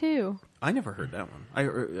to and- you too. I never heard that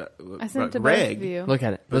one. I sent it to Greg. both of you. look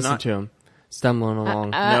at it. But Listen not- to him stumbling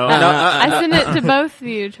along. I sent it to both of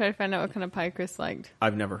you to try to find out what kind of pie Chris liked.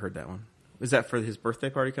 I've never heard that one. Is that for his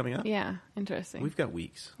birthday party coming up? Yeah, interesting. We've got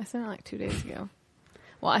weeks. I sent it like 2 days ago.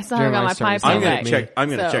 Well, I still haven't got my Jeremiah's pie starting to pie sound back. like me. I'm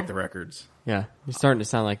gonna So- check the records. Yeah, you're starting to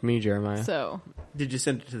sound like me, Jeremiah. So, Did you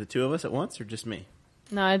send it to the two of us at once, or just me?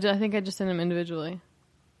 no, I think I just sent them individually.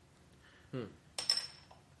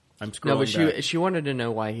 I'm scrolling. No, but back. she wanted to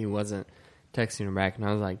know why he wasn't texting her back, and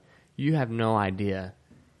I was like, "You have no idea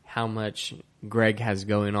how much Greg has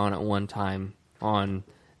going on at one time on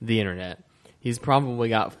the internet. He's probably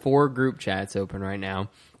got 4 group chats open right now.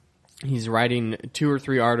 He's writing 2 or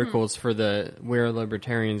 3 articles for the We're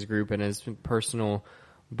Libertarians group and his personal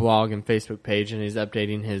blog and Facebook page, and he's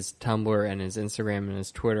updating his Tumblr and his Instagram and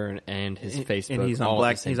his Twitter and his Facebook. And he's on all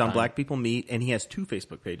Black. At the same He's on time. Black People Meet, and he has 2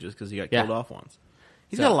 Facebook pages because he got Yeah. killed off once.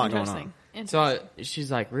 He's So- got a lot going on. Interesting. So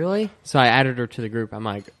she's like, "Really?" So I added her to the group. I'm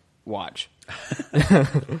like, "Watch."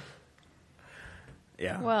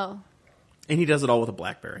 Yeah. Well, And he does it all with a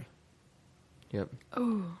BlackBerry. Yep.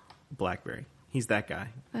 BlackBerry. He's that guy.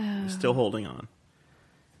 He's still holding on.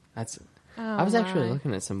 That's. oh I was actually my.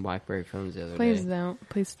 looking at some BlackBerry phones the other Please day. don't.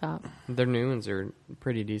 Please stop. Their new ones are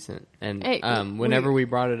pretty decent. And Hey, whenever we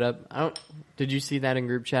brought it up, did you see that in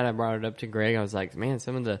group chat? I brought it up to Greg. I was like, "Man,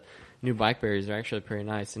 some of the new BlackBerries are actually pretty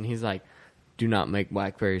nice." And he's like, "Do not make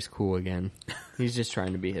BlackBerries cool again." He's just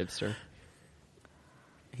trying to be hipster.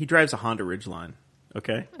 He drives a Honda Ridgeline.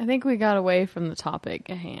 Okay. I think we got away from the topic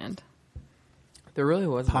at hand. There really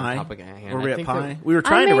wasn't Pie. a topic at hand. Were we I at think pie? there- We were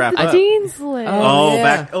trying I to made wrap the up. dean's list. Oh,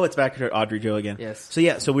 yeah. it's back to Audrey Jo again. Yes.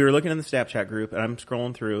 So we were looking in the Snapchat group, and I'm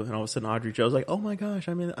scrolling through, and all of a sudden Audrey Jo's like, "Oh my gosh,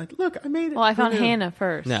 I made it." Well, I found Purdue." Hannah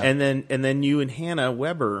first. No. And then you and Hannah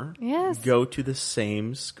Weber Yes. go to the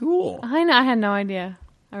same school. I know. I had no idea.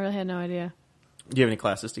 I really had no idea. Do you have any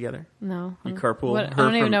classes together? No. You carpool I her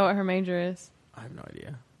don't even from- know what her major is. I have no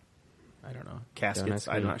idea. I don't know. Caskets. ask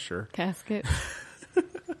I'm me. not sure. Casket.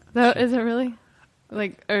 Is it really?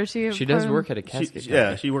 Like, or is she? She does work at a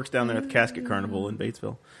casket. She works down there at the Casket Carnival in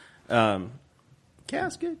Batesville.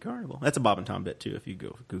 Casket Carnival. That's a Bob and Tom bit too. If you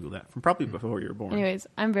go Google that, from probably before you were born. Anyways,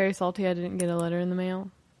 I'm very salty. I didn't get a letter in the mail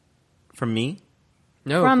From me,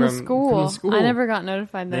 No, from the school. From the school. I never got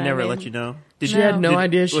notified that. they never I made- let you know. She had no Did-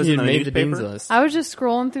 idea was she it had in the made the newspaper? dean's list. I was just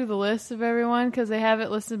scrolling through the list of everyone because they have it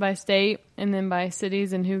listed by state and then by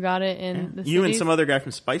cities and who got it in the cities. You and some other guy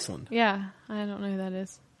from Spiceland. Yeah, I don't know who that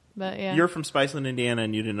is. But yeah. You're from Spiceland, Indiana,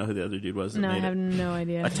 and you didn't know who the other dude was that No, I made have it. no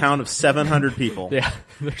idea. A town of 700 people. Yeah.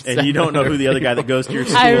 And you don't know who the other guy that goes to your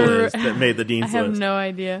school is that made the I dean's have list. no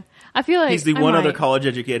idea. I feel like He's the I one other might.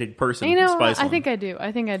 college-educated person You know, from Spiceland. I think I do.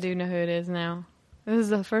 I think I do know who it is now. This is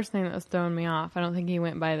the first thing that was throwing me off. I don't think he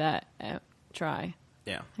went by that try.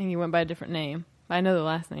 Yeah. I think he went by a different name. But I know the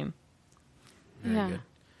last name. Very yeah. good.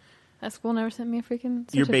 That school never sent me a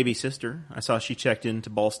freaking Your certificate. baby sister, I saw she checked into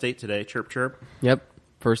Ball State today. Chirp, chirp. Yep.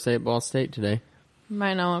 First day at Ball State today.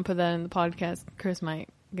 Might not want to put that in the podcast. Chris might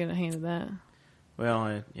get a hand of that.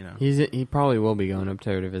 Well, He probably will be going up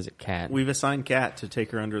there to visit Kat. we've assigned Kat to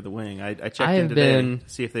take her under the wing. I checked I in have today been- to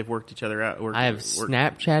see if they've worked each other out. I have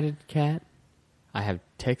Snapchatted Kat. I have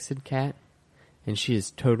texted Kat, and she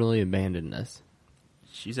has totally abandoned us.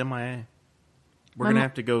 She's MIA. We're My going to mo-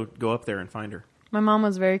 have to go up there and find her. My mom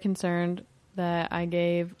was very concerned that I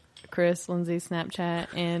gave Chris Lindsay's Snapchat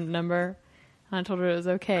and number. And I told her it was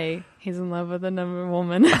okay. He's in love with another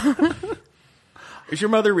woman. Is your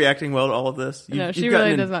mother reacting well to all of this? No, she you've gotten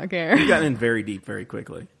really in- does not care. You've gotten in very deep very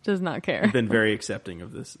quickly. Does not care. You've been very accepting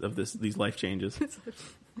of these life changes.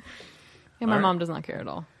 Yeah, my All right. mom does not care at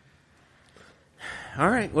all. All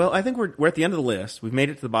right. Well, I think we're at the end of the list. We've made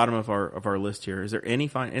it to the bottom of our list here. Is there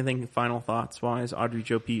anything final thoughts wise, Audrey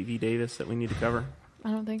Joe P.V. Davis, that we need to cover? I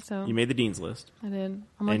don't think so. You made the dean's list. I did.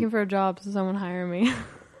 I'm looking for a job, so someone hire me.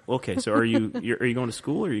 Okay, so are you going to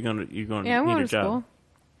school, or are you going Yeah, I'm need going a to job? school.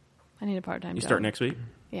 I need a part-time You job. start next week.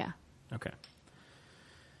 Yeah. Okay.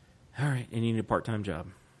 All right, and you need a part-time job.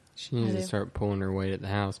 She needs I to do. start pulling her weight at the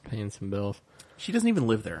house, paying some bills. She doesn't even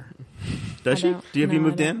live there, does I she? don't. Have you No, I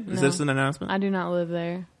moved don't. in? Is No. this an announcement? I do not live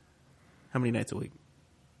there. How many nights a week?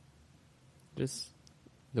 Just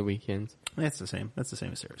the weekends. That's the same. That's the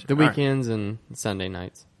same as Sarah's. The All right. weekends and Sunday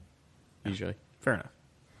nights, usually. Fair enough.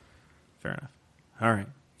 Fair enough. All right.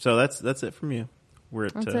 So that's it from you. We're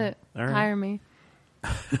at That's it. All right. Hire me.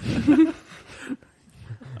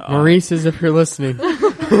 Maurice, is if you're listening.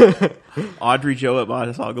 Audrey Joe at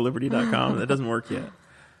Bottishogaliberty.com. That doesn't work yet.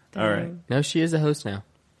 All right. Dang. No, she is a host now.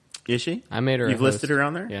 Is she? I made her You've a host. listed her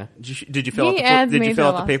on there? Yeah. Did you fill out He the adds did me you to fill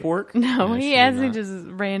out the lots- paperwork? No, No, he she adds did me not. just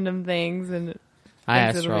random things, and I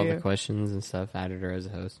thinks asked her it'll all be the you. questions and stuff, added her as a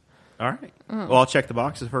host. All right. Oh. Well, I'll check the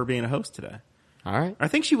boxes for her being a host today. All right. I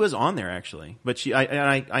think she was on there actually, but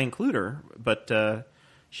I include her, but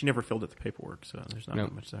she never filled out the paperwork, so there's not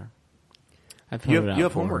Nope. much there. I filled it out You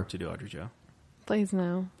have for homework her. to do, Audrey Joe, please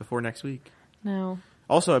no, before next week. no.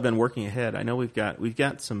 Also, I've been working ahead. I know we've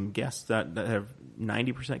got some guests that have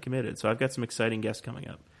 90% committed, so I've got some exciting guests coming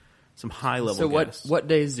up. Some high level So guests. what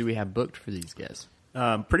days do we have booked for these guests?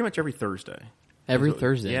 Pretty much every Thursday. Every So,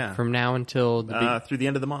 Thursday, yeah. from now until the Through the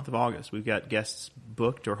end of the month of August, we've got guests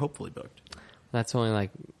booked or hopefully booked. that's only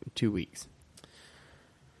like 2 weeks.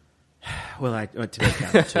 Well, I went to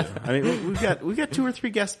count too. I mean, we've got 2 or 3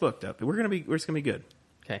 guests booked up. We're just gonna be good.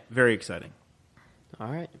 Okay. Very exciting.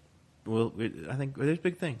 All right. I think there's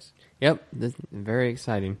big things. Yep. This, very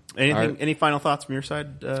exciting. Any final thoughts from your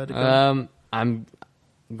side? To come? I'm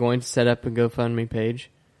going to set up a GoFundMe page.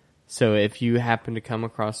 So if you happen to come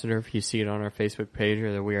across it, or if you see it on our Facebook page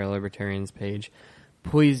or the We Are Libertarians page,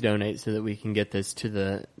 please donate so that we can get this to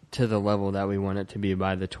the level that we want it to be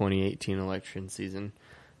by the 2018 election season.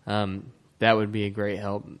 That would be a great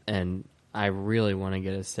help, and I really want to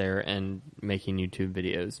get us there and making YouTube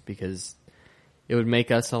videos because it would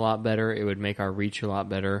make us a lot better. It would make our reach a lot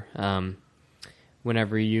better.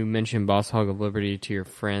 Whenever you mention Boss Hog of Liberty to your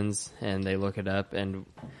friends and they look it up and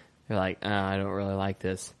they're like, I don't really like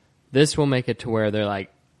this. This will make it to where they're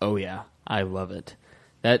like, oh yeah, I love it.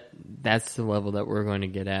 That's the level that we're going to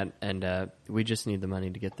get at, and we just need the money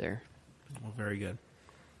to get there. Well, very good.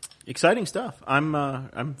 Exciting stuff.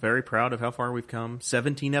 I'm very proud of how far we've come.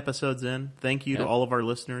 17 episodes in. Thank you to all of our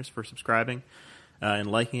listeners for subscribing and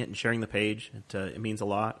liking it and sharing the page. It means a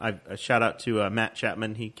lot. A shout out to Matt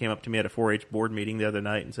Chapman. He came up to me at a 4-H board meeting the other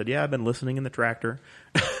night and said, "Yeah, I've been listening in the tractor."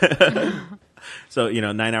 So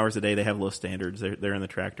 9 hours a day they have low standards. They're in the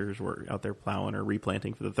tractors. We're out there plowing or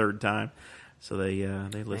replanting for the 3rd time. So they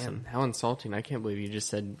listen. Man, how insulting. I can't believe you just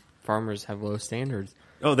said farmers have low standards.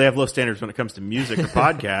 Oh, they have low standards when it comes to music or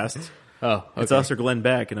podcasts. Oh, okay. It's us or Glenn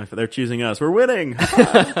Beck, and if they're choosing us, we're winning.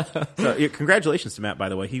 So, congratulations to Matt, by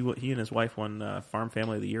the way. He and his wife won Farm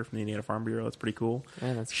Family of the Year from the Indiana Farm Bureau. That's pretty cool.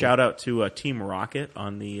 Yeah, that's Shout out to Team Rocket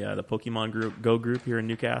on the Pokemon Go group here in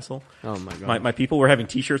Newcastle. Oh, my God. My people were having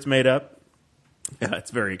T-shirts made up. Yeah,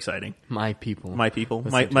 it's very exciting. My people. My people,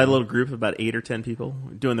 Listen my to me. little group of about 8 or 10 people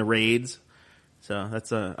doing the raids. So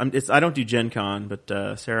that's I don't do Gen Con, but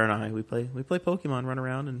Sarah and I we play Pokemon, run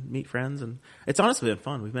around and meet friends, and it's honestly been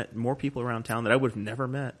fun. We've met more people around town that I would have never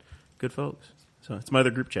met. Good folks. So it's my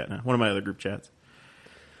other group chat now. One of my other group chats.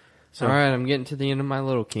 So, all right, I'm getting to the end of my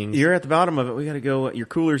Little Kings. You're at the bottom of it. We got to go. Your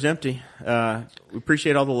cooler's empty. We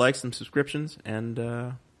appreciate all the likes and subscriptions,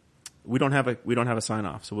 and we don't have a sign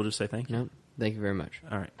off, so we'll just say thank you. Nope. Thank you very much.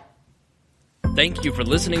 All right. Thank you for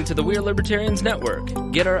listening to the We're Libertarians Network.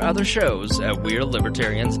 Get our other shows at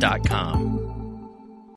We'reLibertarians.com.